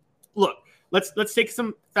 Look, let's take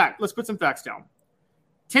some facts. Let's put some facts down.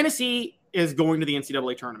 Tennessee is going to the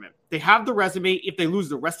NCAA tournament. They have the resume. If they lose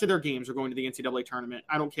the rest of their games, they're going to the NCAA tournament.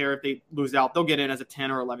 I don't care if they lose out. They'll get in as a 10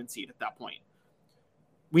 or 11 seed at that point.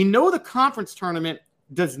 We know the conference tournament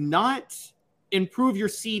does not improve your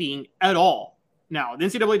seeding at all. Now, the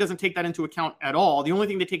NCAA doesn't take that into account at all. The only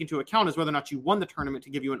thing they take into account is whether or not you won the tournament to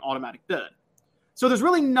give you an automatic bid. So there's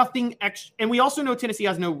really nothing extra. And we also know Tennessee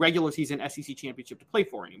has no regular season SEC championship to play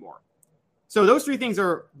for anymore. So those three things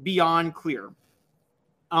are beyond clear.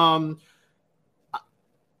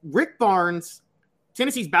 Rick Barnes,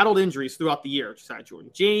 Tennessee's battled injuries throughout the year. Besides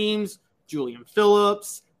Jordan James, Julian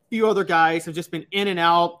Phillips, a few other guys have just been in and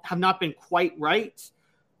out, have not been quite right.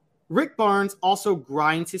 Rick Barnes also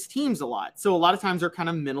grinds his teams a lot. So a lot of times they're kind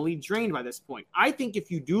of mentally drained by this point. I think if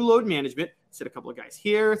you do load management, sit a couple of guys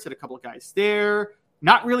here, sit a couple of guys there,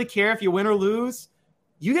 not really care if you win or lose,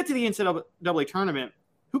 you get to the NCAA tournament,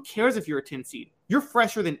 who cares if you're a 10 seed? You're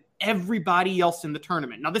fresher than everybody else in the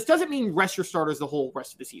tournament. Now, this doesn't mean rest your starters the whole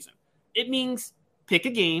rest of the season. It means pick a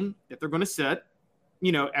game that they're going to sit,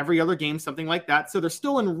 every other game, something like that. So they're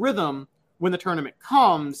still in rhythm when the tournament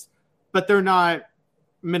comes, but they're not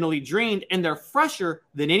mentally drained, and they're fresher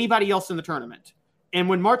than anybody else in the tournament. And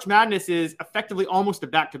when March Madness is effectively almost a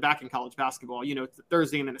back-to-back in college basketball, it's a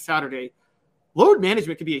Thursday and then a Saturday, load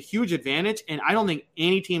management could be a huge advantage, and I don't think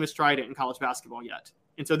any team has tried it in college basketball yet.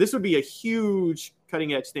 And so this would be a huge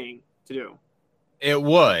cutting-edge thing to do. It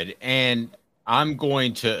would, and I'm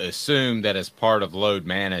going to assume that as part of load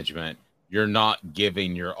management, you're not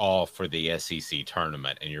giving your all for the SEC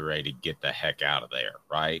tournament and you're ready to get the heck out of there,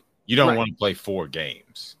 right? You don't want to play 4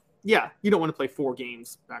 games. Yeah, you don't want to play 4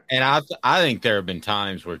 games back. And I think there have been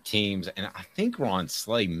times where teams, and I think Ron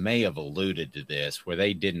Slay may have alluded to this, where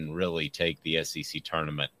they didn't really take the SEC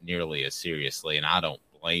tournament nearly as seriously, and I don't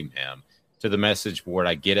blame him. To the message board,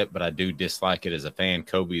 I get it, but I do dislike it as a fan.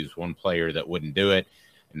 Kobe was one player that wouldn't do it,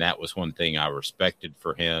 and that was one thing I respected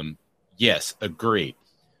for him. Yes, agreed.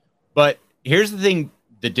 But here's the thing,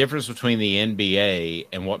 the difference between the NBA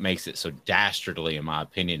and what makes it so dastardly, in my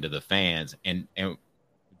opinion, to the fans, and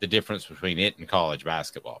the difference between it and college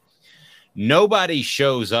basketball. Nobody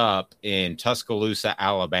shows up in Tuscaloosa,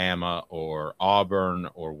 Alabama, or Auburn,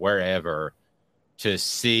 or wherever to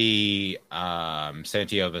see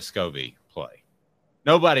Santiago Vescovi play.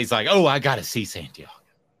 Nobody's like, oh, I got to see Santiago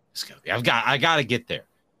Vescovi. I got to get there.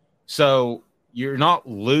 So you're not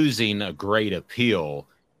losing a great appeal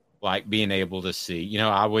like being able to see.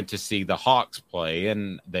 I went to see the Hawks play,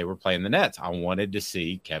 and they were playing the Nets. I wanted to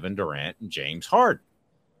see Kevin Durant and James Harden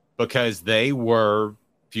because they were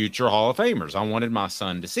future Hall of Famers. I wanted my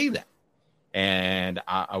son to see that. And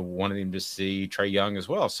I wanted him to see Trae Young as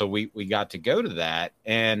well. So we got to go to that.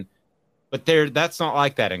 But that's not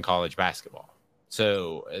like that in college basketball.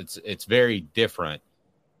 So it's very different.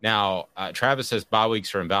 Now, Travis says bye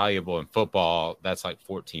weeks are invaluable in football. That's like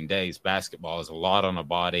 14 days. Basketball is a lot on a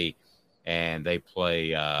body, and they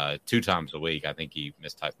play 2 times a week. I think he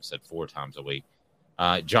mistyped and said 4 times a week.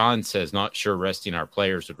 John says, not sure resting our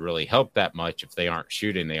players would really help that much. If they aren't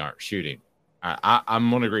shooting, they aren't shooting. I'm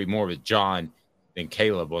going to agree more with John than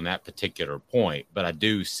Caleb on that particular point, but I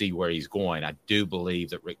do see where he's going. I do believe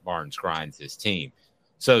that Rick Barnes grinds his team.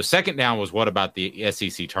 So second down was, what about the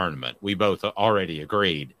SEC tournament? We both already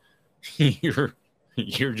agreed. You're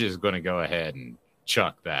just going to go ahead and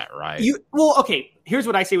chuck that, right? Okay. Here's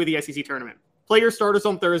what I say with the SEC tournament. Play your starters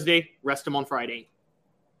on Thursday, rest them on Friday.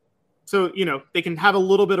 So, they can have a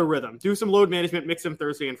little bit of rhythm. Do some load management, mix them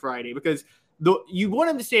Thursday and Friday, because you want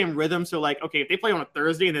them to stay in rhythm. So, if they play on a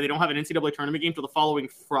Thursday and then they don't have an NCAA tournament game till the following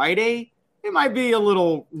Friday, it might be a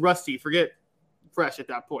little rusty, forget fresh at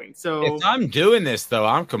that point. So if I'm doing this, though,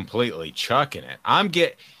 I'm completely chucking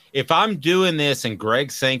it. If I'm doing this and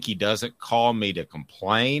Greg Sankey doesn't call me to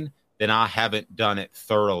complain, then I haven't done it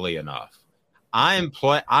thoroughly enough. I'm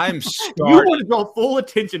starting. You want to draw full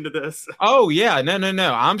attention to this. Oh, yeah.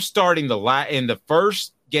 No. I'm starting in the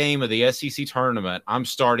first game of the SEC tournament, I'm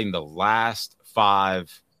starting the last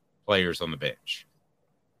 5 players on the bench.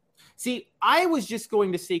 See, I was just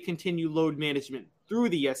going to say continue load management through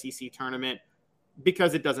the SEC tournament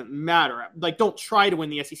because it doesn't matter. Don't try to win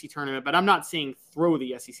the SEC tournament, but I'm not saying throw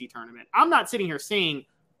the SEC tournament. I'm not sitting here saying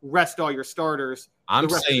rest all your starters. I'm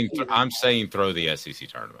saying throw the SEC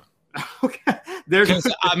tournament. Okay.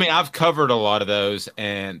 I've covered a lot of those,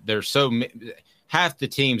 and there's half the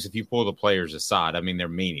teams, if you pull the players aside, they're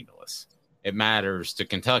meaningless. It matters to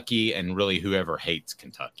Kentucky and really whoever hates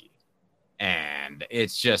Kentucky. And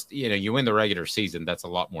it's just, you win the regular season, that's a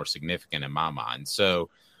lot more significant in my mind. So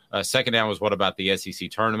second down was, what about the SEC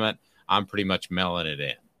tournament? I'm pretty much mailing it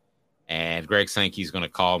in. And Greg Sankey's going to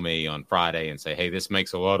call me on Friday and say, hey, this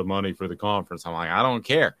makes a lot of money for the conference. I'm like, I don't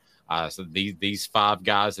care. So these 5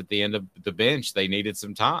 guys at the end of the bench, they needed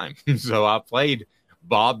some time. So I played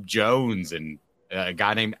Bob Jones and a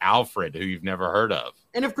guy named Alfred, who you've never heard of.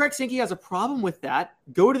 And if Greg Sankey has a problem with that,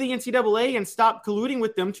 go to the NCAA and stop colluding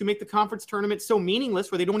with them to make the conference tournament so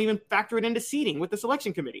meaningless where they don't even factor it into seeding with the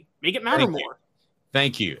selection committee. Make it matter more.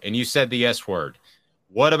 Thank you. And you said the S word.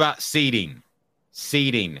 What about seeding?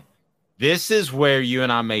 Seeding. This is where you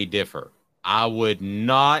and I may differ. I would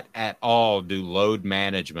not at all do load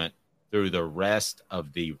management through the rest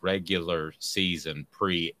of the regular season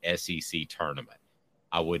pre-SEC tournament.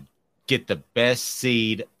 I would get the best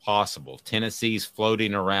seed possible. Tennessee's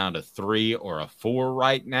floating around a 3 or a 4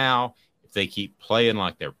 right now. If they keep playing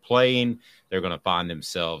like they're playing, they're going to find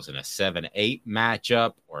themselves in a 7-8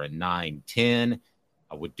 matchup or a 9-10.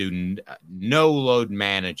 I would do no load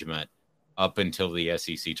management up until the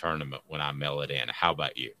SEC tournament when I mail it in. How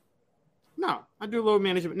about you? No, I do load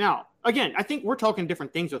management. Now, again, I think we're talking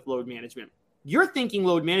different things with load management. You're thinking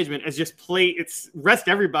load management as just rest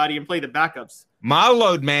everybody and play the backups. My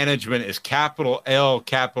load management is capital L,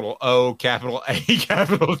 capital O, capital A,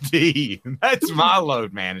 capital D. That's my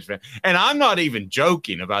load management. And I'm not even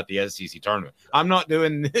joking about the SEC tournament. I'm not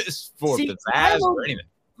doing this for pizzazz or anything.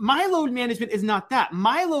 My load management is not that.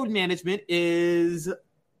 My load management is,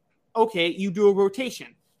 okay, you do a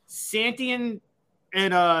rotation. Santi and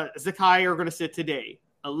Zakai are going to sit today.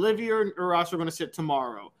 Olivia and Urash are going to sit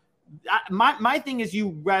tomorrow. My thing is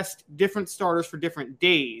you rest different starters for different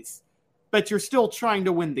days, but you're still trying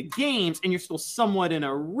to win the games and you're still somewhat in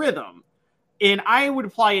a rhythm. And I would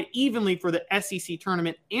apply it evenly for the SEC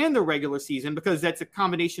tournament and the regular season because that's a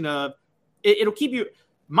combination of it'll keep you.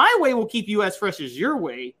 My way will keep you as fresh as your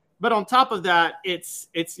way, but on top of that, it's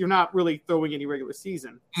you're not really throwing any regular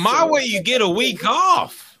season. My way, you get a week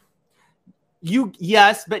off.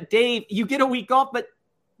 Yes, but Dave, you get a week off, but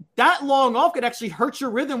that long off could actually hurt your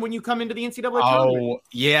rhythm when you come into the NCAA tournament. Oh,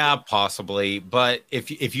 yeah, possibly. But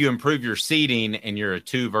if you improve your seeding and you're a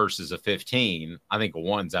 2 versus a 15, I think a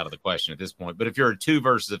 1's out of the question at this point. But if you're a 2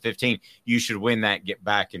 versus a 15, you should win that, get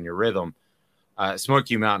back in your rhythm.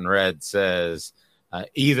 Smoky Mountain Red says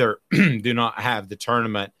either do not have the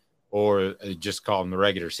tournament or just call them the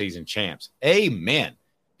regular season champs. Amen.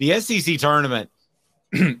 The SEC tournament,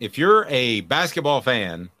 if you're a basketball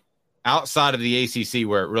fan outside of the ACC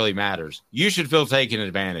where it really matters, you should feel taken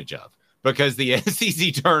advantage of because the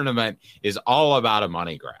SEC tournament is all about a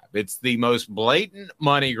money grab. It's the most blatant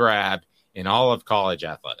money grab in all of college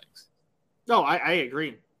athletics. No, I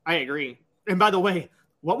agree. I agree. And by the way,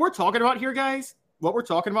 what we're talking about here, guys,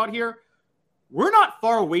 we're not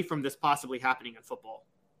far away from this possibly happening in football.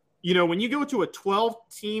 You know, when you go to a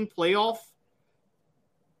 12-team playoff,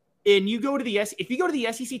 and if you go to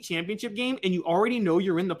the SEC championship game and you already know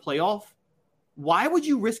you're in the playoff, why would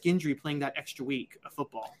you risk injury playing that extra week of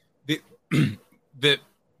football? The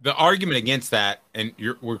argument against that, and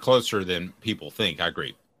we're closer than people think, I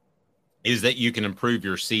agree, is that you can improve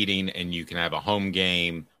your seeding and you can have a home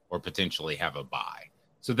game or potentially have a bye.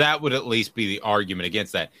 So that would at least be the argument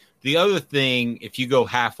against that. The other thing, if you go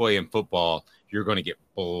halfway in football, you're going to get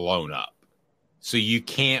blown up. So you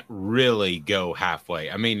can't really go halfway.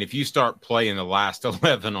 I mean, if you start playing the last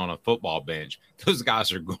 11 on a football bench, those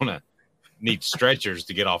guys are going to need stretchers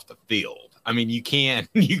to get off the field. I mean, you can't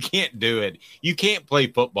do it. You can't play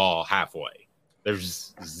football halfway.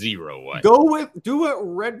 There's zero way. Do what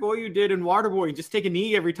Red Boy you did in Waterboy and just take a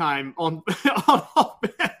knee every time on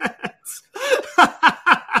offense.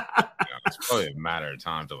 It's probably a matter of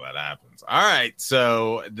time till that happens. All right,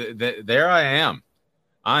 so there I am.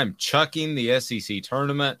 I'm chucking the SEC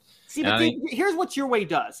tournament. See, but here's what your way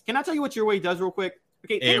does. Can I tell you what your way does real quick?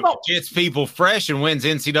 Okay, it gets people fresh and wins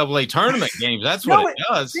NCAA tournament games. That's what it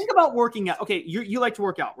does. Think about working out. Okay, you like to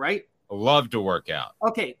work out, right? I love to work out.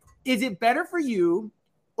 Okay, is it better for you?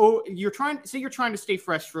 Oh, you're trying to stay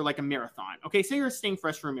fresh for like a marathon. Okay, say you're staying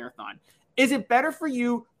fresh for a marathon. Is it better for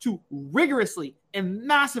you to rigorously and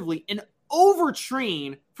massively and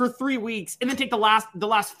overtrain for 3 weeks and then take the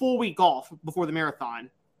last full week off before the marathon?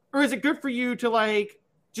 Or is it good for you to like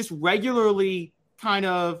just regularly kind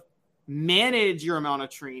of manage your amount of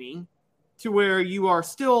training to where you are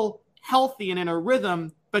still healthy and in a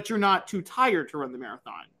rhythm, but you're not too tired to run the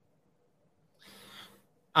marathon?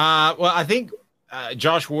 Well, I think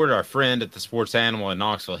Josh Ward, our friend at the Sports Animal in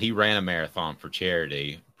Knoxville, he ran a marathon for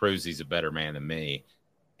charity. Proves he's a better man than me.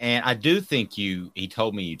 And I do think he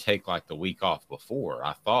told me you take like the week off before,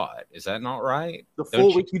 I thought. Is that not right? The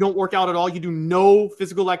full week you don't work out at all? You do no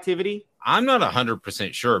physical activity? I'm not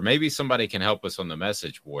 100% sure. Maybe somebody can help us on the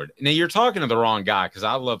message board. Now, you're talking to the wrong guy because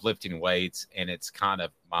I love lifting weights, and it's kind of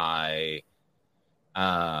my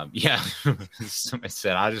somebody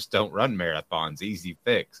said, I just don't run marathons. Easy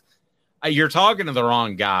fix. You're talking to the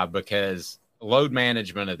wrong guy because load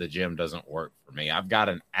management at the gym doesn't work for me. I've got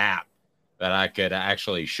an app that I could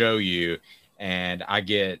actually show you. And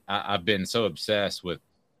I've been so obsessed with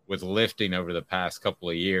lifting over the past couple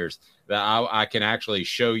of years that I can actually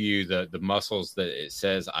show you the muscles that it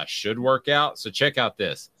says I should work out. So check out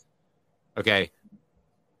this. Okay.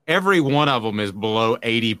 Every one of them is below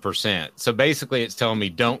 80%. So basically it's telling me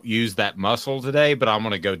don't use that muscle today, but I'm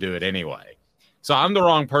going to go do it anyway. So I'm the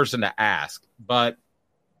wrong person to ask, but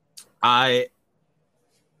I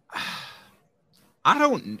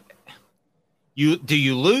don't. Do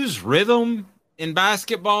you lose rhythm in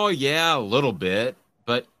basketball? Yeah, a little bit,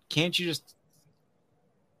 but can't you just?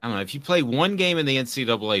 I don't know. If you play one game in the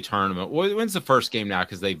NCAA tournament, when's the first game now?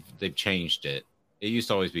 Because they've changed it. It used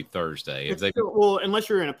to always be Thursday. Well, unless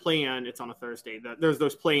you're in a play-in, it's on a Thursday. There's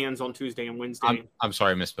those play-ins on Tuesday and Wednesday. I'm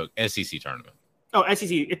sorry, I misspoke. SEC tournament. Oh,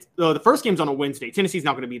 SEC. It's the first game's on a Wednesday. Tennessee's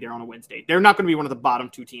not going to be there on a Wednesday. They're not going to be one of the bottom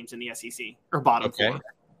 2 teams in the SEC or bottom 4.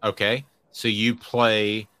 Okay. So you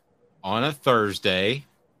play on a Thursday,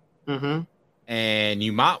 and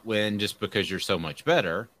you might win just because you're so much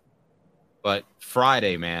better. But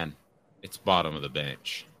Friday, man, it's bottom of the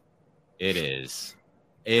bench. It is.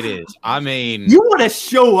 I mean, you want to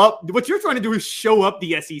show up. What you're trying to do is show up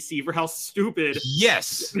the SEC for how stupid.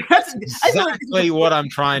 Yes, that's exactly what I'm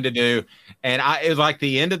trying to do. And it was like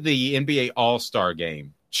the end of the NBA All-Star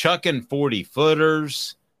game, chucking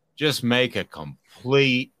 40-footers, just make a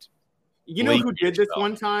complete. You know who did this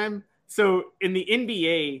one time? So in the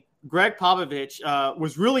NBA, Greg Popovich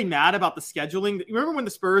was really mad about the scheduling. You remember when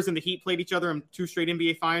the Spurs and the Heat played each other in 2 straight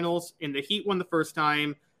NBA finals, and the Heat won the first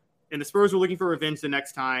time, and the Spurs were looking for revenge the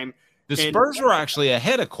next time. The Spurs were actually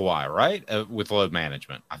ahead of Kawhi, right? With load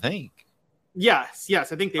management, I think. Yes, I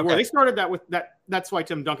think they were. They started that with that. That's why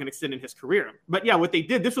Tim Duncan extended his career. But yeah, what they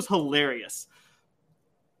did, this was hilarious.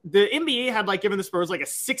 The NBA had given the Spurs a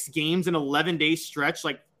 6 games in 11-day stretch,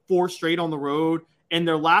 4 straight on the road. And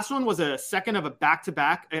their last one was a second of a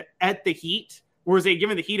back-to-back at the Heat, whereas they had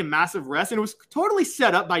given the Heat a massive rest. And it was totally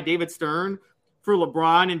set up by David Stern for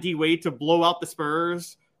LeBron and D-Wade to blow out the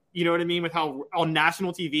Spurs. You know what I mean? With how on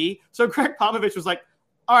national TV. So Greg Popovich was like,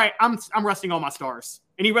 all right, I'm resting all my stars.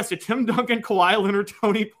 And he rested Tim Duncan, Kawhi Leonard,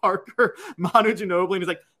 Tony Parker, Manu Ginobili. And he's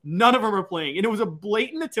like, none of them are playing. And it was a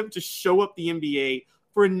blatant attempt to show up the NBA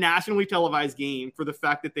for a nationally televised game for the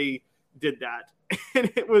fact that they did that.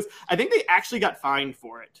 And I think they actually got fined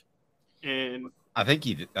for it. And I think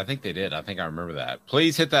they did. I think I remember that.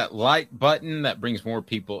 Please hit that like button. That brings more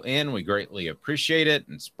people in. We greatly appreciate it.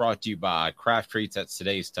 And it's brought to you by Craft Treats. That's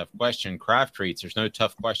today's tough question. Craft Treats. There's no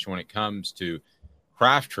tough question when it comes to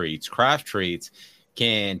Craft Treats. Craft Treats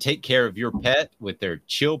can take care of your pet with their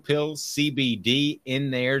chill pills, CBD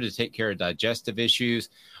in there to take care of digestive issues.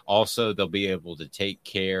 Also, they'll be able to take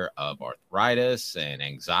care of arthritis and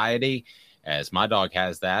anxiety, as my dog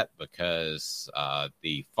has that because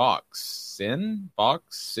the foxes,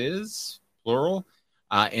 plural,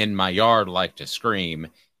 in my yard like to scream.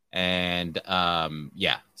 And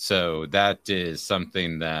so that is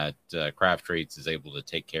something that Craft Treats is able to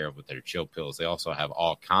take care of with their chill pills. They also have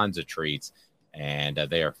all kinds of treats, and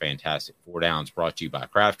they are fantastic. 4 Downs brought to you by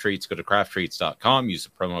Craft Treats. Go to crafttreats.com. Use the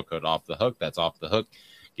promo code Off the Hook. That's Off the Hook.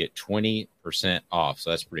 Get 20% off. So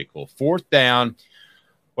that's pretty cool. 4th down.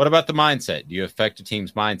 What about the mindset? Do you affect a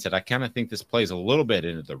team's mindset? I kind of think this plays a little bit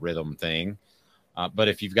into the rhythm thing. But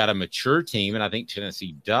if you've got a mature team, and I think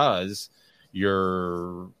Tennessee does,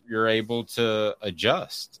 you're able to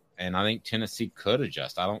adjust. And I think Tennessee could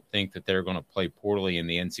adjust. I don't think that they're going to play poorly in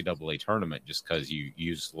the NCAA tournament just because you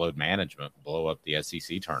use load management, blow up the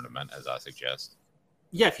SEC tournament, as I suggest.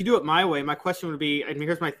 Yeah, if you do it my way, my question would be,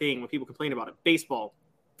 here's my thing when people complain about it. Baseball.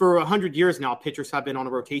 For 100 years now, pitchers have been on a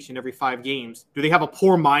rotation every 5 games. Do they have a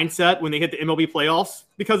poor mindset when they hit the MLB playoffs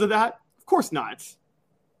because of that? Of course not.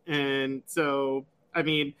 And so, I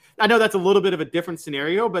know that's a little bit of a different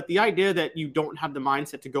scenario, but the idea that you don't have the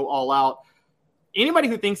mindset to go all out, anybody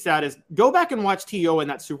who thinks that is go back and watch T.O. in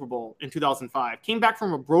that Super Bowl in 2005. Came back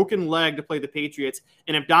from a broken leg to play the Patriots.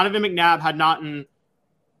 And if Donovan McNabb had not,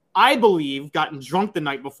 I believe, gotten drunk the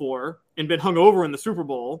night before and been hungover in the Super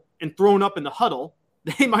Bowl and thrown up in the huddle,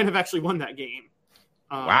 they might have actually won that game.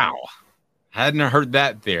 Wow. Hadn't heard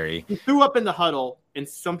that theory. He threw up in the huddle, and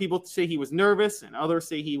some people say he was nervous, and others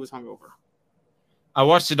say he was hungover. I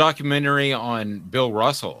watched a documentary on Bill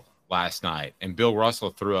Russell last night, and Bill Russell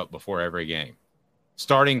threw up before every game.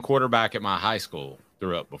 Starting quarterback at my high school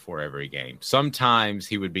threw up before every game. Sometimes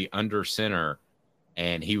he would be under center,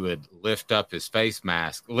 and he would lift up his face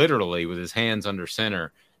mask, literally with his hands under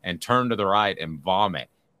center, and turn to the right and vomit.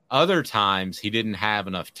 Other times he didn't have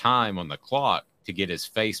enough time on the clock to get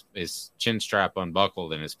his chin strap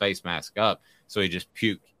unbuckled and his face mask up. So he just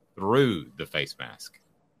puked through the face mask.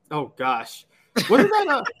 Oh gosh. What is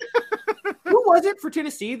that? Who was it for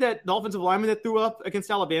Tennessee, that the offensive lineman that threw up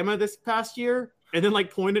against Alabama this past year and then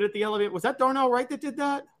pointed at the Alabama? Was that Darnell Wright that did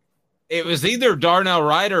that? It was either Darnell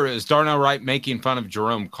Wright or it was Darnell Wright making fun of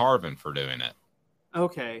Jerome Carvin for doing it.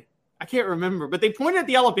 Okay. I can't remember, but they pointed at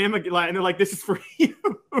the Alabama line and they're like, this is for you.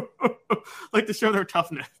 To show their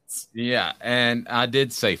toughness. Yeah, and I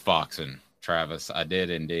did say foxing, Travis. I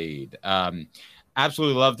did indeed.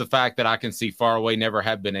 Absolutely love the fact that I can see far away. Never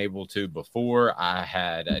have been able to before. I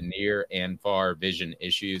had a near and far vision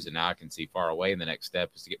issues, and now I can see far away. And the next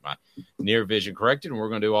step is to get my near vision corrected, and we're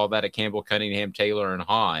going to do all that at Campbell, Cunningham, Taylor, and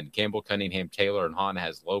Hahn. Campbell, Cunningham, Taylor, and Hahn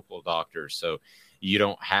has local doctors, so you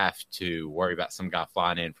don't have to worry about some guy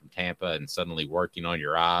flying in from Tampa and suddenly working on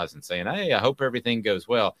your eyes and saying, hey, I hope everything goes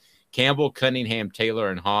well. Campbell, Cunningham, Taylor,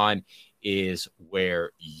 and Hahn is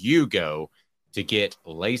where you go to get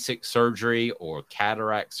LASIK surgery or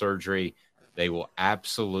cataract surgery. They will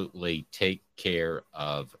absolutely take care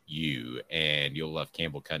of you, and you'll love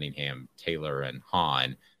Campbell, Cunningham, Taylor, and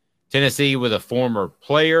Hahn. Tennessee with a former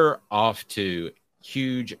player off to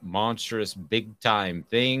huge, monstrous, big-time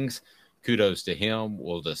things. Kudos to him.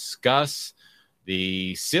 We'll discuss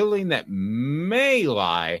the ceiling that may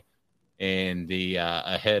lie in the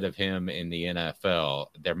ahead of him in the NFL.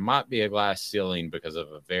 There might be a glass ceiling because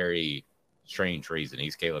of a very strange reason.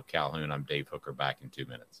 He's Caleb Calhoun. I'm Dave Hooker. Back in 2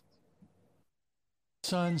 minutes.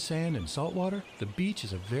 Sun, sand, and salt water, the beach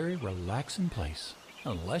is a very relaxing place.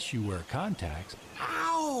 Unless you wear contacts.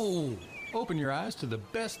 Ow! Open your eyes to the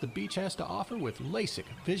best the beach has to offer with LASIK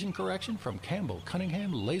vision correction from Campbell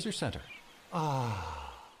Cunningham Laser Center.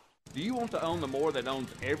 Do you want to own the more that owns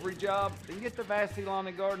every job? Then get to Vassey Lawn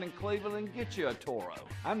and Garden in Cleveland and get you a Toro.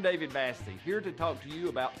 I'm David Vassey, here to talk to you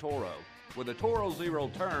about Toro. With a Toro Zero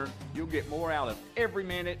Turn, you'll get more out of every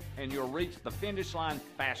minute and you'll reach the finish line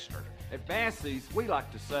faster. At Vassey's, we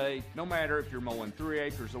like to say, no matter if you're mowing 3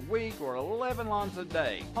 acres a week or 11 lawns a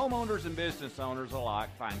day, homeowners and business owners alike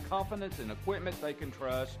find confidence in equipment they can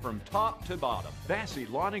trust from top to bottom. Vassey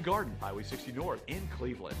Lawn and Garden, Highway 60 North in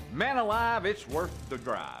Cleveland. Man alive, it's worth the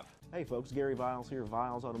drive. Hey folks, Gary Viles here,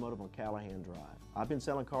 Viles Automotive on Calhoun Drive. I've been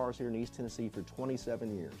selling cars here in East Tennessee for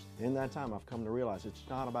 27 years. In that time, I've come to realize it's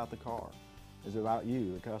not about the car. It's about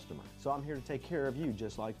you, the customer. So I'm here to take care of you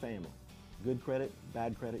just like family. Good credit,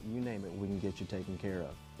 bad credit, you name it, we can get you taken care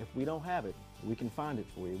of. If we don't have it, we can find it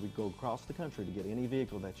for you. We go across the country to get any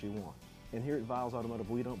vehicle that you want. And here at Viles Automotive,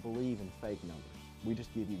 we don't believe in fake numbers. We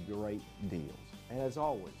just give you great deals. And as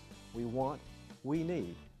always, we want, we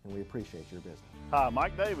need, and we appreciate your business. Hi,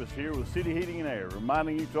 Mike Davis here with City Heating and Air,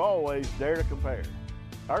 reminding you to always dare to compare.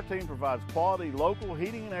 Our team provides quality local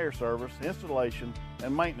heating and air service, installation,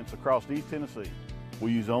 and maintenance across East Tennessee.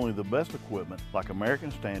 We use only the best equipment like American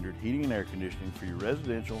Standard heating and air conditioning for your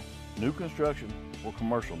residential, new construction, or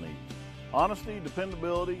commercial needs. Honesty,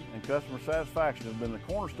 dependability, and customer satisfaction have been the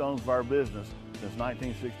cornerstones of our business since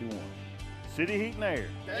 1961. City Heat and Air.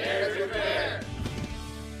 Dare to compare.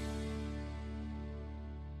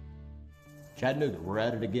 Chattanooga, we're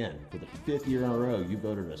at it again. For the 5th year in a row, you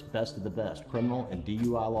voted us best of the best criminal and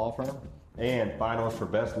DUI law firm. And finalists for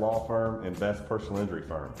best law firm and best personal injury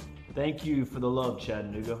firm. Thank you for the love,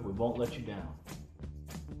 Chattanooga. We won't let you down.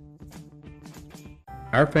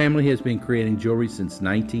 Our family has been creating jewelry since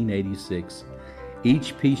 1986,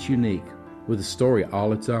 each piece unique, with a story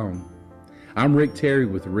all its own. I'm Rick Terry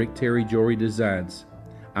with Rick Terry Jewelry Designs.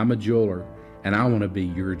 I'm a jeweler, and I want to be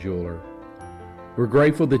your jeweler. We're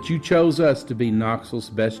grateful that you chose us to be Knoxville's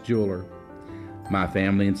best jeweler. My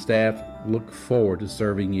family and staff look forward to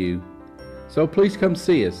serving you. So please come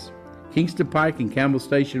see us. Kingston Pike and Campbell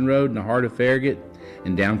Station Road in the heart of Farragut,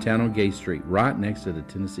 and downtown on Gay Street, right next to the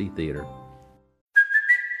Tennessee Theater.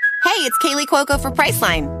 Hey, it's Kaylee Cuoco for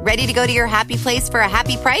Priceline. Ready to go to your happy place for a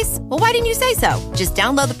happy price? Well, why didn't you say so? Just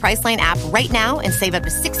download the Priceline app right now and save up to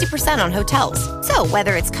 60% on hotels. So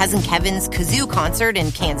whether it's Cousin Kevin's Kazoo Concert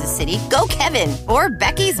in Kansas City, go Kevin, or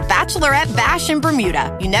Becky's Bachelorette Bash in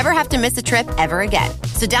Bermuda, you never have to miss a trip ever again.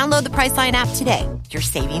 So download the Priceline app today. Your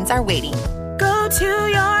savings are waiting. Go to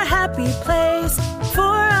your happy place for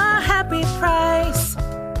a happy price.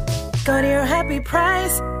 Go to your happy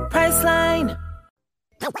price, Priceline.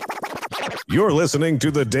 You're listening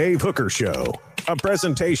to The Dave Hooker Show, a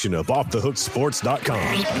presentation of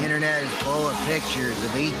OffTheHookSports.com. The internet is full of pictures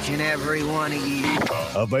of each and every one of you.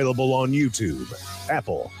 Available on YouTube,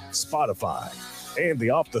 Apple, Spotify, and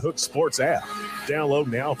the Off the Hook Sports app. Download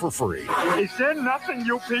now for free. Is there nothing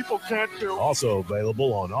you people can't do? Also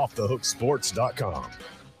available on OffTheHookSports.com.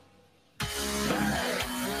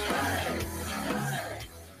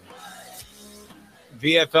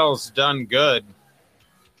 VFL's done good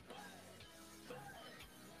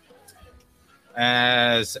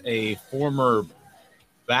as a former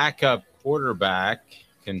backup quarterback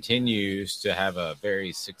continues to have a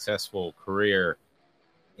very successful career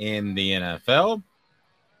in the NFL.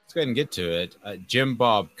 Let's go ahead and get to it. Jim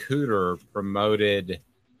Bob Cooter promoted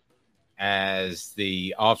as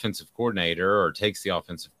the offensive coordinator, or takes the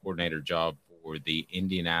offensive coordinator job for the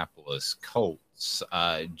Indianapolis Colts.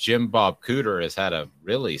 Jim Bob Cooter has had a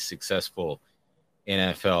really successful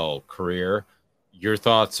NFL career. Your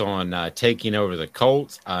thoughts on taking over the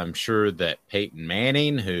Colts? I'm sure that Peyton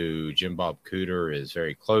Manning, who Jim Bob Cooter is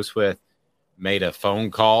very close with, made a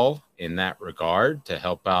phone call in that regard to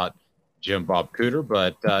help out Jim Bob Cooter.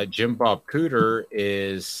 But Jim Bob Cooter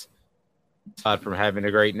is, aside from having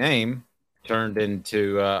a great name, turned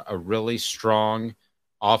into a really strong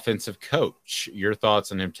offensive coach. Your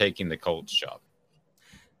thoughts on him taking the Colts job?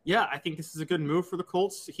 Yeah, I think this is a good move for the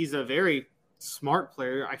Colts. He's a very smart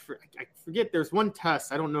player. I forget. There's one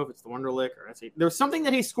test. I don't know if it's the Wonderlic or SAT. There's something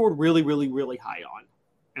that he scored really, really, really high on,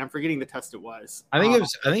 and I'm forgetting the test it was. I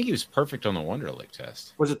think he was perfect on the Wonderlic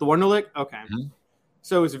test. Was it the Wonderlic? Okay. Mm-hmm.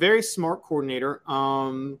 So it was a very smart coordinator.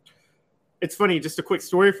 It's funny. Just a quick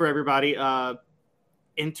story for everybody.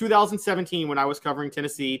 In 2017, when I was covering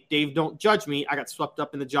Tennessee, Dave, don't judge me. I got swept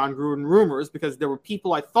up in the John Gruden rumors because there were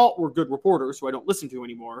people I thought were good reporters who I don't listen to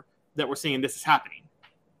anymore that were saying this is happening.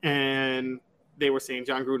 And they were saying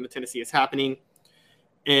John Gruden to Tennessee is happening.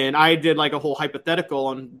 And I did like a whole hypothetical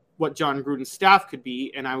on what John Gruden's staff could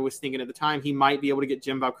be. And I was thinking at the time he might be able to get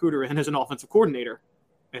Jim Bob Cooter in as an offensive coordinator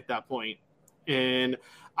at that point. And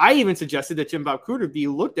I even suggested that Jim Bob Cooter be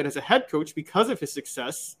looked at as a head coach because of his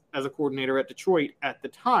success as a coordinator at Detroit at the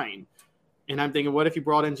time. And I'm thinking, what if you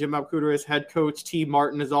brought in Jim Bob Cooter as head coach, T.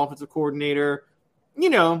 Martin as offensive coordinator?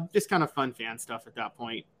 Just kind of fun fan stuff at that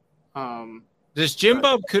point. Does Jim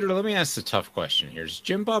Bob Cooter, let me ask the tough question here. Does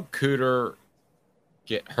Jim Bob Cooter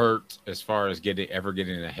get hurt as far as ever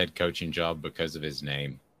getting a head coaching job because of his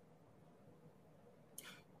name?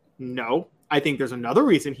 No. I think there's another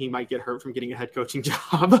reason he might get hurt from getting a head coaching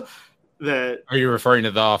job. Are you referring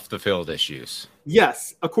to the off the field issues?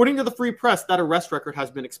 Yes. According to the Free Press, that arrest record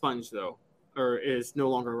has been expunged, though, or is no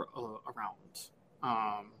longer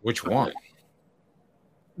around. Which one?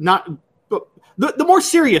 Not the more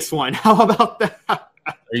serious one. How about that? Are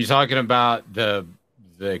you talking about the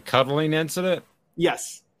cuddling incident?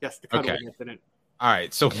 Yes, the cuddling incident. All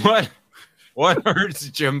right. So what hurts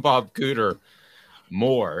Jim Bob Cooter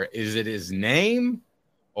more? Is it his name,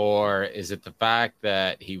 or is it the fact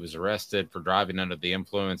that he was arrested for driving under the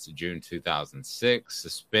influence in June 2006,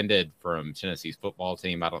 suspended from Tennessee's football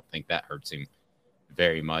team? I don't think that hurts him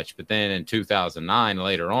very much. But then in 2009,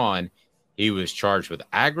 later on, he was charged with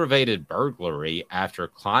aggravated burglary after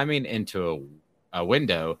climbing into a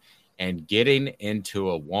window and getting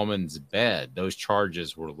into a woman's bed. Those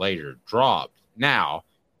charges were later dropped. Now,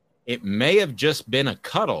 it may have just been a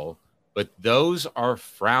cuddle, but those are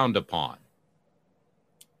frowned upon.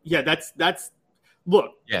 Yeah, that's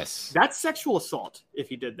look. Yes. That's sexual assault if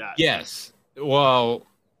he did that. Yes. Well,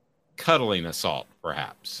 cuddling assault,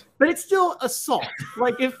 perhaps. But it's still assault.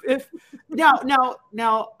 Like if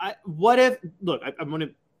what if I'm going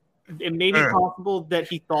to, it may be possible that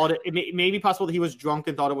he thought it may be possible that he was drunk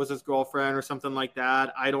and thought it was his girlfriend or something like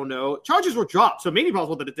that. I don't know. Charges were dropped, so it may be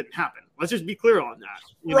possible that it didn't happen. Let's just be clear on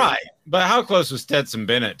that. Right. But how close was Stetson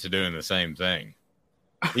Bennett to doing the same thing?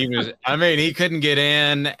 He was, he couldn't get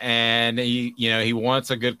in, and he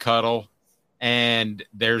wants a good cuddle, and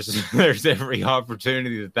there's every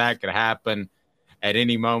opportunity that could happen at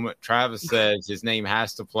any moment. Travis says his name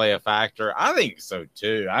has to play a factor. I think so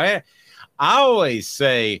too. I always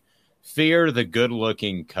say fear the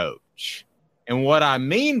good-looking coach. And what I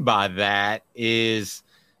mean by that is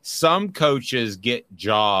some coaches get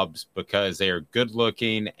jobs because they are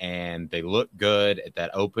good-looking and they look good at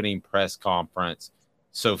that opening press conference.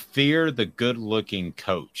 So fear the good-looking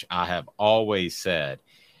coach, I have always said.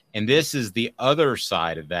 And this is the other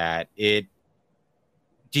side of that. Do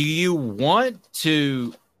you want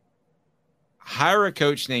to hire a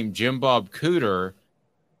coach named Jim Bob Cooter?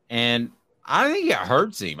 And I think it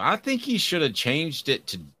hurts him. I think he should have changed it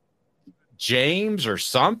to James or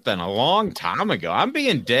something a long time ago. I'm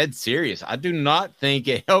being dead serious. I do not think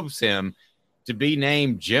it helps him to be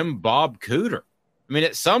named Jim Bob Cooter. I mean,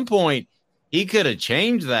 at some point, he could have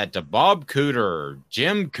changed that to Bob Cooter or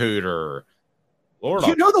Jim Cooter. Lord,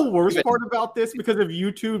 the worst part about this, because of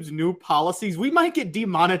YouTube's new policies, we might get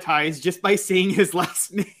demonetized just by saying his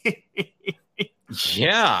last name.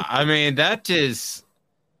 Yeah, I mean, that is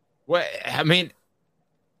what I mean.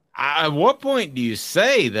 At what point do you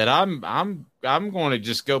say that I'm going to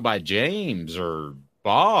just go by James or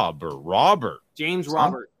Bob or Robert? James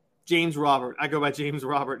Robert. I go by James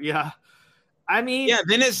Robert. Yeah. I mean, yeah,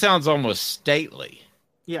 then it sounds almost stately.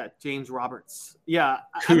 Yeah, James Roberts. Yeah.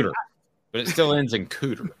 Cooter. But it still ends in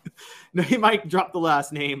Cooter. No, he might drop the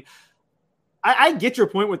last name. I get your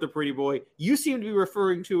point with the pretty boy. You seem to be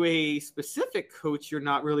referring to a specific coach you're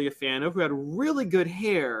not really a fan of, who had really good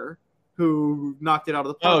hair, who knocked it out of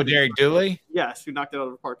the park. Oh, Derek Dooley? Yes, who knocked it out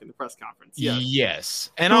of the park in the press conference.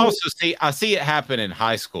 Yes. And also, I see it happen in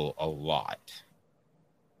high school a lot.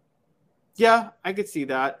 Yeah, I could see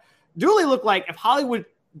that. Dooley looked like if Hollywood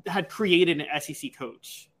had created an SEC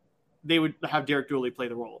coach, they would have Derek Dooley play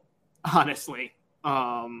the role, honestly.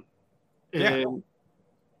 Yeah.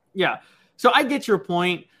 So I get your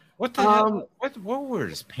point. What the hell? What were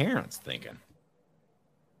his parents thinking?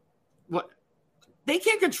 What? They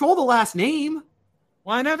can't control the last name.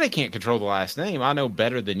 Well, I know they can't control the last name. I know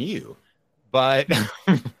better than you. But,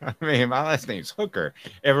 I mean, my last name's Hooker.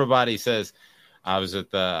 Everybody says I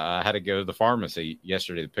had to go to the pharmacy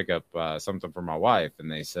yesterday to pick up something for my wife.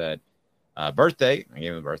 And they said, birthday. I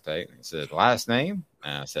gave them the birthday. And they said, last name.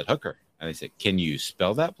 And I said, Hooker. And they said, can you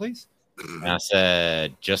spell that, please? And I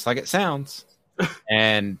said, just like it sounds.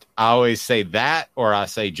 And I always say that, or I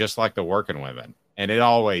say just like the working women. And it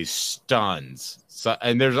always stuns. So,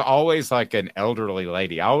 and there's always like an elderly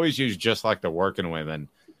lady. I always use just like the working women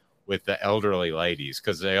with the elderly ladies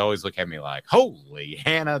because they always look at me like, holy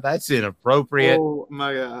Hannah, that's inappropriate. Oh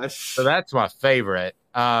my gosh. So that's my favorite.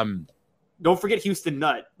 Don't forget Houston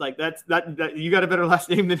Nutt. Like that you got a better last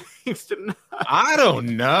name than Houston Nutt. I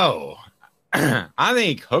don't know. I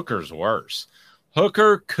think Hooker's worse.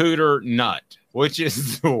 Hooker, Cooter, Nut, which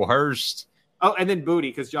is the worst. Oh, and then Booty,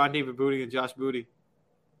 because John David Booty and Josh Booty.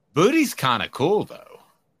 Booty's kind of cool, though.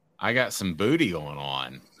 I got some booty going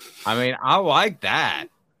on. I mean, I like that.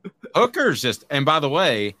 Hooker's just, and by the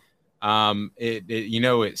way,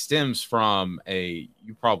 it stems from you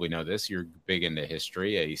probably know this, you're big into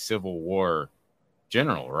history, a Civil War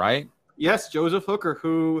general, right? Yes, Joseph Hooker,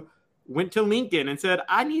 who went to Lincoln and said,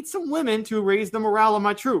 I need some women to raise the morale of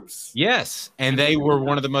my troops. Yes, and they were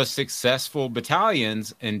one of the most successful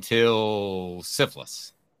battalions until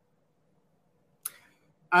syphilis.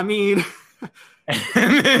 I mean,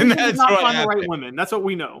 that's not what find happened. the right women. That's what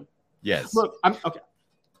we know. Yes. Look, okay.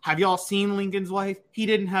 Have y'all seen Lincoln's wife? He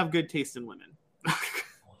didn't have good taste in women.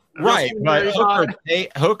 Right, but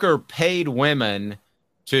Hooker paid women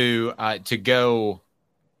to go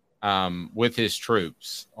with his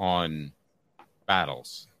troops on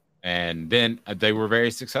battles, and then they were very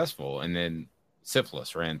successful. And then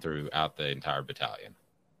syphilis ran throughout the entire battalion.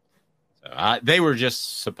 So they were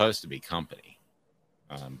just supposed to be company,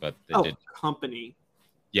 but they did company.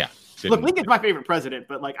 Yeah, look, Lincoln's my favorite president,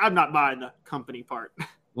 but like I'm not buying the company part.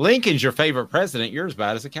 Lincoln's your favorite president. You're as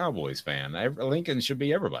bad as a Cowboys fan. Lincoln should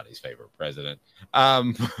be everybody's favorite president.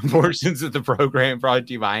 Portions of the program brought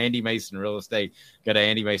to you by Andy Mason Real Estate. Go to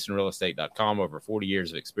andymasonrealestate.com. Over 40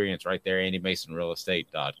 years of experience right there,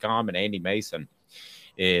 andymasonrealestate.com. And Andy Mason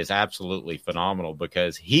is absolutely phenomenal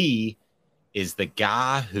because he is the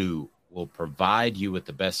guy who will provide you with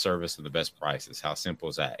the best service and the best prices. How simple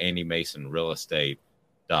is that?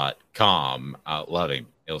 andymasonrealestate.com. Love him.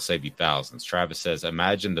 It'll save you thousands. Travis says,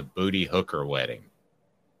 imagine the Booty Hooker wedding.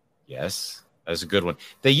 Yes, that's a good one.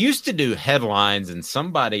 They used to do headlines, and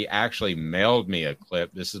somebody actually mailed me a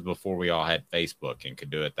clip. This is before we all had Facebook and could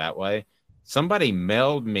do it that way. Somebody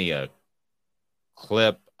mailed me a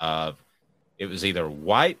clip of, it was either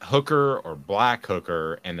white hooker or black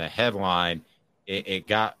hooker, and the headline, it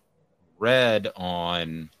got read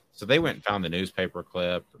on, so they went and found the newspaper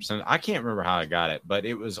clip or something. I can't remember how I got it, but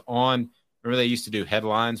it was on. Remember they used to do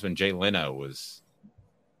headlines when Jay Leno was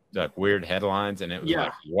like weird headlines, and it was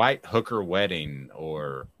like white hooker wedding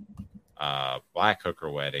or black hooker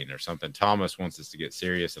wedding or something. Thomas wants us to get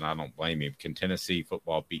serious, and I don't blame him. Can Tennessee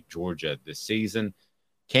football beat Georgia this season?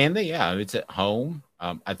 Can they? Yeah, it's at home.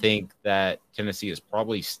 I think that Tennessee is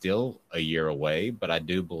probably still a year away, but I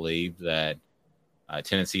do believe that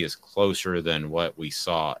Tennessee is closer than what we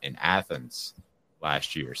saw in Athens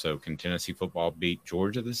last year. So can Tennessee football beat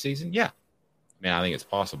Georgia this season? Yeah. I mean, I think it's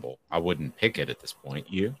possible. I wouldn't pick it at this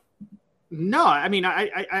point. You? No, I mean,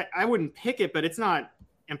 I wouldn't pick it, but it's not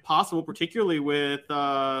impossible, particularly with,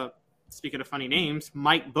 speaking of funny names,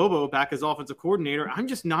 Mike Bobo back as offensive coordinator. I'm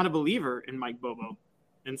just not a believer in Mike Bobo.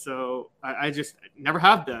 And so I just never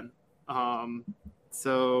have been.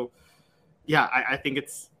 So, yeah, I think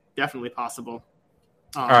it's definitely possible.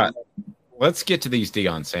 All right. Let's get to these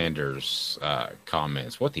Deion Sanders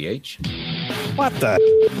comments. What the H? What the?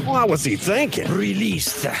 What was he thinking?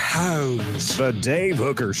 Release the hounds. The Dave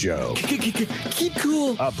Hooker Show. Keep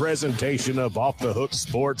cool. A presentation of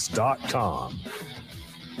OffTheHookSports.com.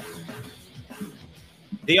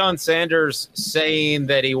 Deion Sanders saying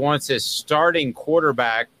that he wants his starting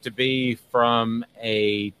quarterback to be from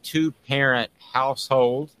a two-parent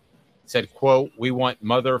household. Said, quote, we want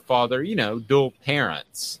mother, father, dual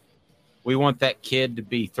parents. We want that kid to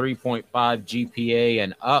be 3.5 GPA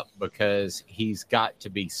and up because he's got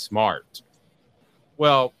to be smart.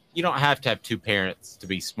 Well, you don't have to have two parents to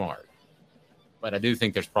be smart. But I do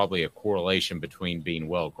think there's probably a correlation between being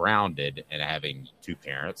well-grounded and having two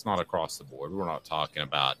parents, not across the board. We're not talking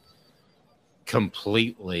about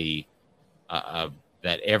completely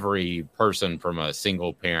that every person from a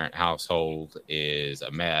single-parent household is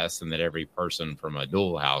a mess and that every person from a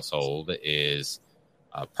dual household is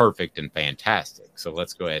perfect and fantastic. So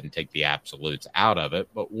let's go ahead and take the absolutes out of it.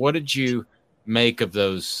 But what did you make of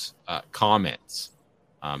those comments.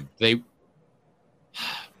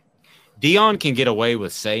 Dion can get away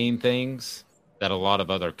with saying things that a lot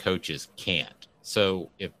of other coaches can't. So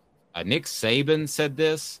if Nick Saban said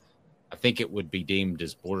this, I think it would be deemed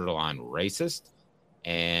as borderline racist.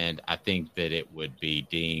 And I think that it would be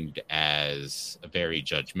deemed as very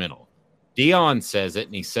judgmental. Dion says it,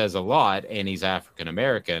 and he says a lot, and he's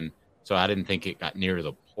African-American. So I didn't think it got near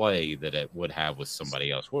the play that it would have with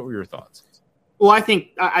somebody else. What were your thoughts? Well, I think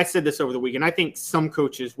I said this over the weekend. I think some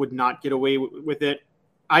coaches would not get away with it.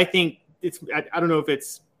 I think I don't know if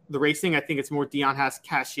it's the race thing. I think it's more Dion has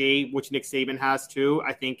cachet, which Nick Saban has too.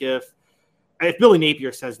 I think if Billy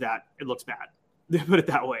Napier says that, it looks bad. Put it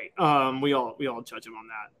that way. We all judge him on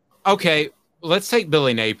that. Okay, let's take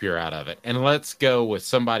Billy Napier out of it, and let's go with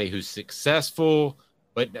somebody who's successful.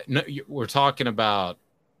 But no, we're talking about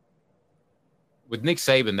with Nick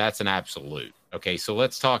Saban. That's an absolute. Okay, so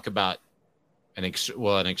let's talk about an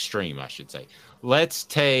extreme, I should say. Let's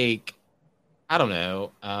take, I don't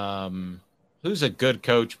know, who's a good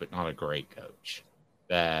coach but not a great coach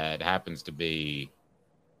that happens to be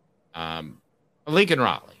Lincoln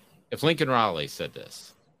Riley. If Lincoln Riley said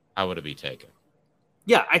this, how would it be taken?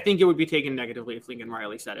 Yeah, I think it would be taken negatively if Lincoln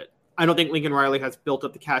Riley said it. I don't think Lincoln Riley has built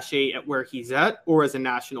up the cachet at where he's at or as a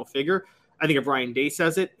national figure. I think if Ryan Day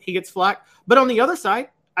says it, he gets flack. But on the other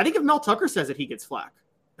side, I think if Mel Tucker says it, he gets flack,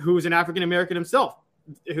 who's an African-American himself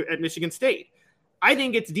at Michigan State. I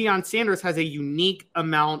think it's Deion Sanders has a unique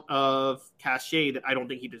amount of cachet that I don't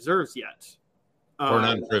think he deserves yet. For an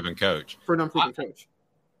unproven coach. Coach.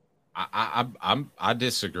 I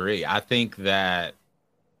disagree. I think there's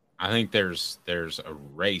a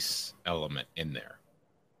race element in there.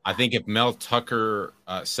 I think if Mel Tucker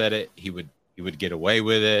said it, he would get away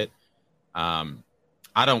with it.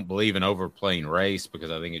 I don't believe in overplaying race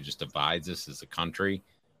because I think it just divides us as a country.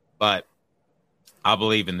 But I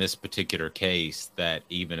believe in this particular case that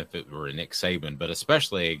even if it were a Nick Saban, but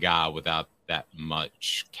especially a guy without that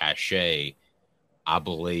much cachet, I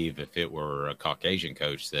believe if it were a Caucasian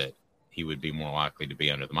coach that he would be more likely to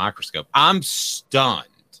be under the microscope. I'm stunned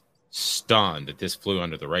that this flew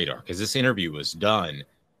under the radar because this interview was done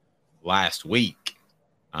last week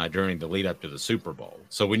during the lead up to the Super Bowl.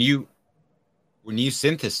 So when you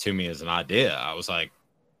sent this to me as an idea, I was like,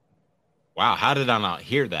 wow, how did I not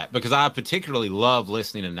hear that? Because I particularly love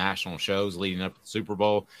listening to national shows leading up to the Super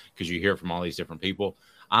Bowl because you hear from all these different people.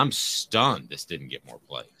 I'm stunned this didn't get more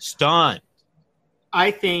play. Stunned.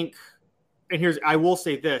 I think, and I will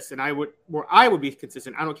say this, and I would be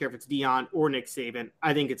consistent. I don't care if it's Deion or Nick Saban.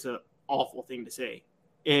 I think it's an awful thing to say.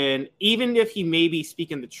 And even if he may be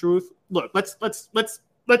speaking the truth, look, let's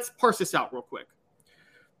parse this out real quick.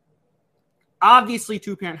 Obviously,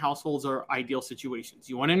 two-parent households are ideal situations.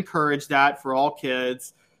 You want to encourage that for all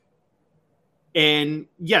kids. And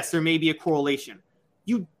yes, there may be a correlation.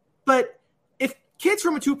 But if kids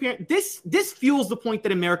from a two-parent, this fuels the point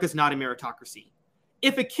that America's not a meritocracy.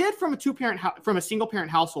 If a kid from a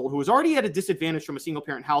single-parent household who is already at a disadvantage from a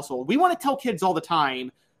single-parent household, we want to tell kids all the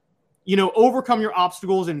time, overcome your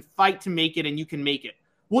obstacles and fight to make it, and you can make it.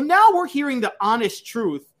 Well, now we're hearing the honest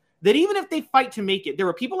truth that even if they fight to make it, there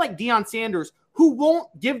are people like Deion Sanders who won't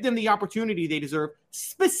give them the opportunity they deserve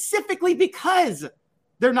specifically because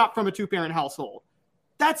they're not from a two-parent household.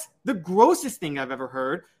 That's the grossest thing I've ever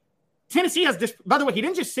heard. Tennessee has this, by the way, he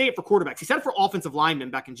didn't just say it for quarterbacks. He said it for offensive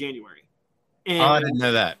linemen back in January. And, I didn't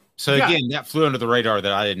know that. So again, that flew under the radar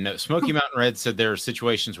that I didn't know. Smoky Mountain Red said there are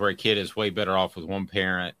situations where a kid is way better off with one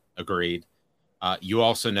parent. Agreed. You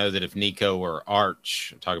also know that if Nico or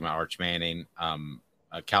Arch, I'm talking about Arch Manning,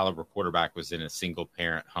 a caliber quarterback was in a single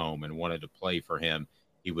parent home and wanted to play for him,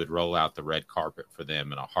 he would roll out the red carpet for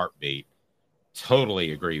them in a heartbeat.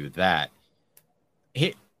 Totally agree with that.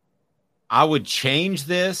 I would change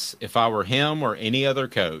this if I were him or any other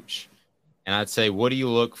coach. And I'd say, what do you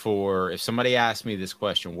look for? If somebody asked me this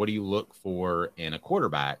question, what do you look for in a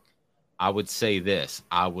quarterback? I would say this.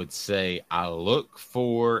 I would say I look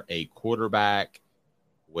for a quarterback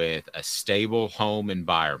with a stable home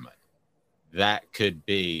environment. That could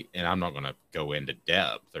be, and I'm not going to go into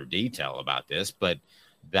depth or detail about this, but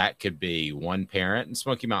that could be one parent. And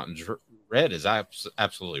Smoky Mountain Red is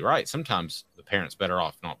absolutely right. Sometimes the parent's better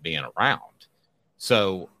off not being around.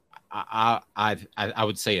 So I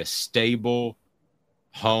would say a stable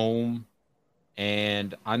home.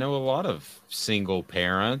 And I know a lot of single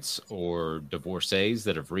parents or divorcees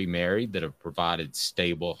that have remarried that have provided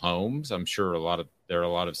stable homes. I'm sure there are a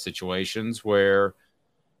lot of situations where,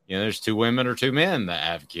 there's two women or two men that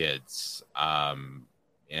have kids.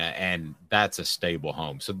 And that's a stable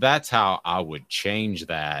home. So that's how I would change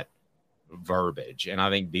that verbiage. And I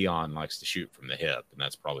think Deion likes to shoot from the hip, and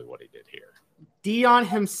that's probably what he did here. Deion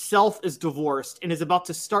himself is divorced and is about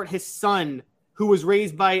to start his son, who was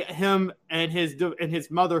raised by him and his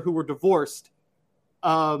mother, who were divorced,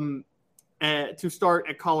 to start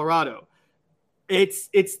at Colorado.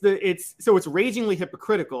 It's ragingly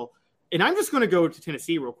hypocritical. And I'm just going to go to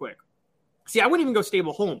Tennessee real quick. See, I wouldn't even go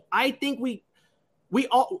stable home. I think we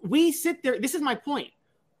sit there. This is my point.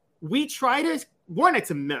 We try to, one,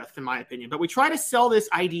 it's a myth in my opinion, but we try to sell this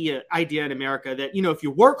idea in America that, if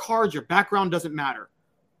you work hard, your background doesn't matter,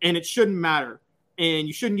 and it shouldn't matter, and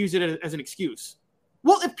you shouldn't use it as an excuse.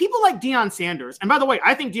 Well, if people like Deion Sanders, and by the way,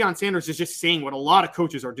 I think Deion Sanders is just saying what a lot of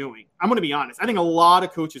coaches are doing. I'm going to be honest. I think a lot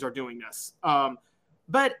of coaches are doing this.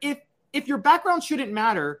 But if your background shouldn't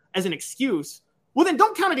matter as an excuse, well, then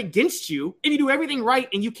don't count it against you if you do everything right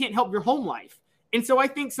and you can't help your home life. And so I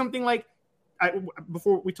think something like,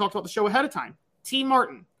 before we talked about the show ahead of time, T.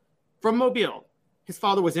 Martin from Mobile, his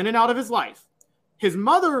father was in and out of his life. His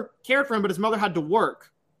mother cared for him, but his mother had to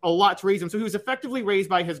work a lot to raise him. So he was effectively raised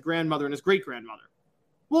by his grandmother and his great-grandmother.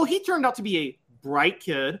 Well, he turned out to be a bright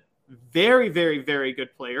kid, very, very, very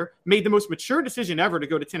good player, made the most mature decision ever to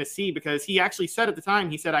go to Tennessee because he actually said at the time,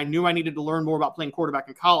 he said, I knew I needed to learn more about playing quarterback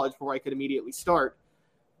in college before I could immediately start,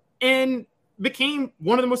 and became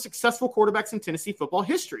one of the most successful quarterbacks in Tennessee football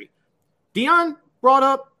history. Deion brought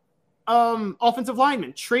up offensive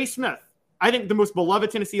lineman, Trey Smith. I think the most beloved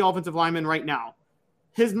Tennessee offensive lineman right now.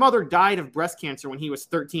 His mother died of breast cancer when he was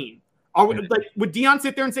 13. Would Deion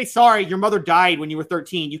sit there and say, sorry, your mother died when you were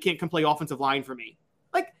 13. You can't come play offensive line for me?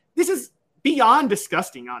 This is beyond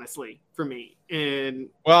disgusting, honestly, for me. And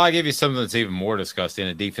well, I give you something that's even more disgusting.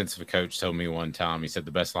 A defensive coach told me one time, he said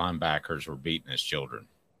the best linebackers were beating his children.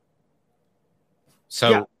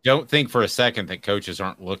 So Don't think for a second that coaches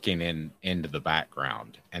aren't looking into the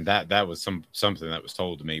background. And that was something that was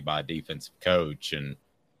told to me by a defensive coach. And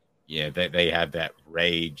yeah, they have that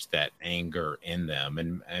rage, that anger in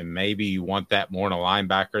them. And maybe you want that more in a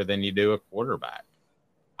linebacker than you do a quarterback.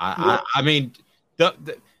 I mean,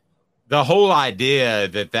 the whole idea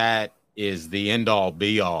that is the end all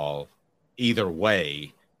be all either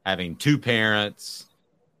way, having two parents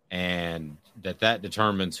and that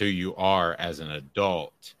determines who you are as an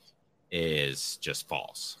adult is just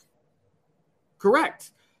false.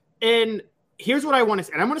 Correct. And here's what I want to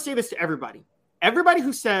say. And I'm going to say this to everybody. Everybody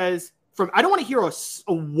who says I don't want to hear a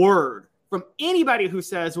word from anybody who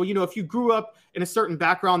says, well, if you grew up in a certain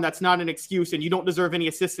background, that's not an excuse and you don't deserve any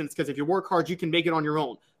assistance because if you work hard, you can make it on your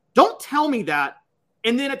own. Don't tell me that.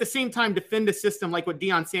 And then at the same time, defend a system like what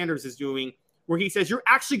Deion Sanders is doing, where he says you're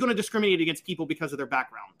actually going to discriminate against people because of their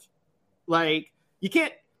background. Like you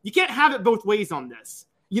can't have it both ways on this.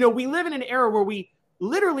 We live in an era where we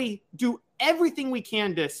literally do everything we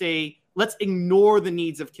can to say, let's ignore the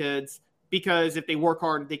needs of kids because if they work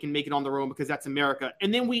hard, they can make it on their own because that's America.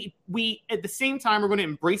 And then we at the same time, we're going to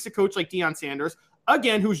embrace a coach like Deion Sanders,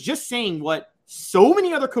 again, who's just saying what so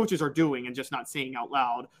many other coaches are doing and just not saying out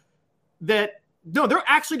loud that, no, they're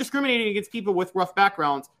actually discriminating against people with rough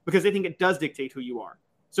backgrounds because they think it does dictate who you are.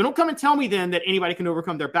 So don't come and tell me then that anybody can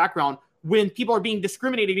overcome their background when people are being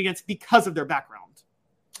discriminated against because of their background.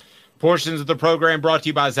 Portions of the program brought to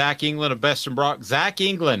you by Zach England of Best and Brock. Zach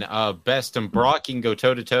England of Best and Brock. You can go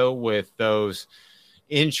toe-to-toe with those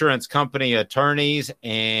insurance company attorneys,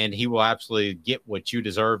 and he will absolutely get what you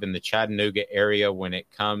deserve in the Chattanooga area when it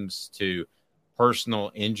comes to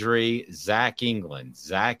personal injury. Zach England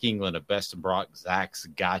of Best and Brock. Zach's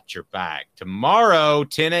got your back. Tomorrow,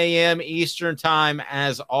 10 a.m. Eastern time,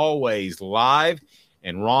 as always, live,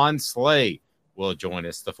 and Ron Slay will join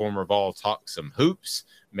us. The former Vol talk some hoops,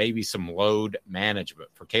 maybe some load management.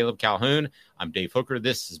 For Caleb Calhoun, I'm Dave Hooker.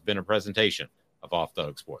 This has been a presentation of Off the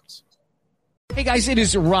Hook Sports. Hey guys, it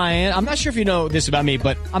is Ryan. I'm not sure if you know this about me,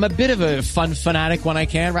 but I'm a bit of a fun fanatic when I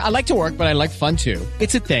can. I like to work, but I like fun too.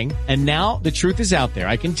 It's a thing. And now the truth is out there.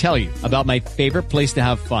 I can tell you about my favorite place to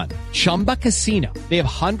have fun. Chumba Casino. They have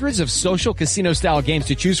hundreds of social casino style games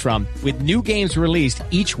to choose from with new games released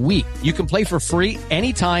each week. You can play for free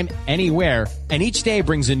anytime, anywhere. And each day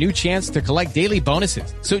brings a new chance to collect daily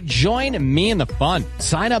bonuses. So join me in the fun.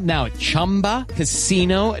 Sign up now at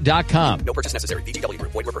ChumbaCasino.com. No purchase necessary. VGW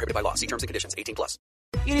Group. Void where prohibited by law. See terms and conditions. 18+.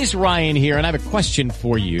 It is Ryan here, and I have a question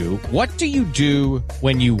for you. What do you do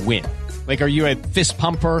when you win? Like, are you a fist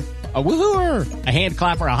pumper? A woohooer, a hand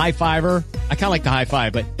clapper, a high fiver. I kind of like the high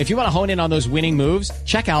five, but if you want to hone in on those winning moves,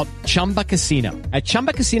 check out Chumba Casino. At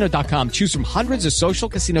ChumbaCasino.com, choose from hundreds of social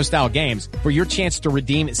casino style games for your chance to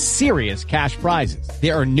redeem serious cash prizes.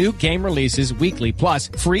 There are new game releases weekly, plus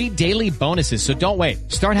free daily bonuses. So don't wait.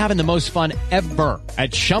 Start having the most fun ever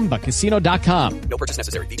at ChumbaCasino.com. No purchase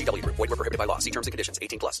necessary. VGW Group. Void where prohibited by law. See terms and conditions.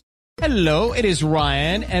 18+. Hello, it is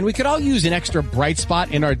Ryan, and we could all use an extra bright spot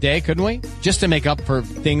in our day, couldn't we? Just to make up for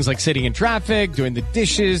things like sitting in traffic, doing the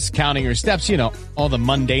dishes, counting your steps, you know, all the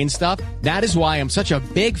mundane stuff. That is why I'm such a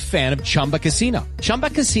big fan of Chumba Casino. Chumba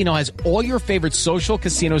Casino has all your favorite social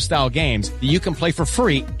casino-style games that you can play for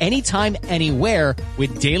free anytime, anywhere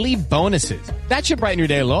with daily bonuses. That should brighten your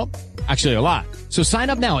day a little. Actually, a lot. So sign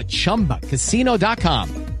up now at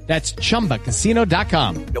ChumbaCasino.com. That's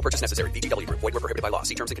ChumbaCasino.com. No purchase necessary. VGW Group. Void where prohibited by law.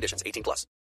 See terms and conditions. 18+.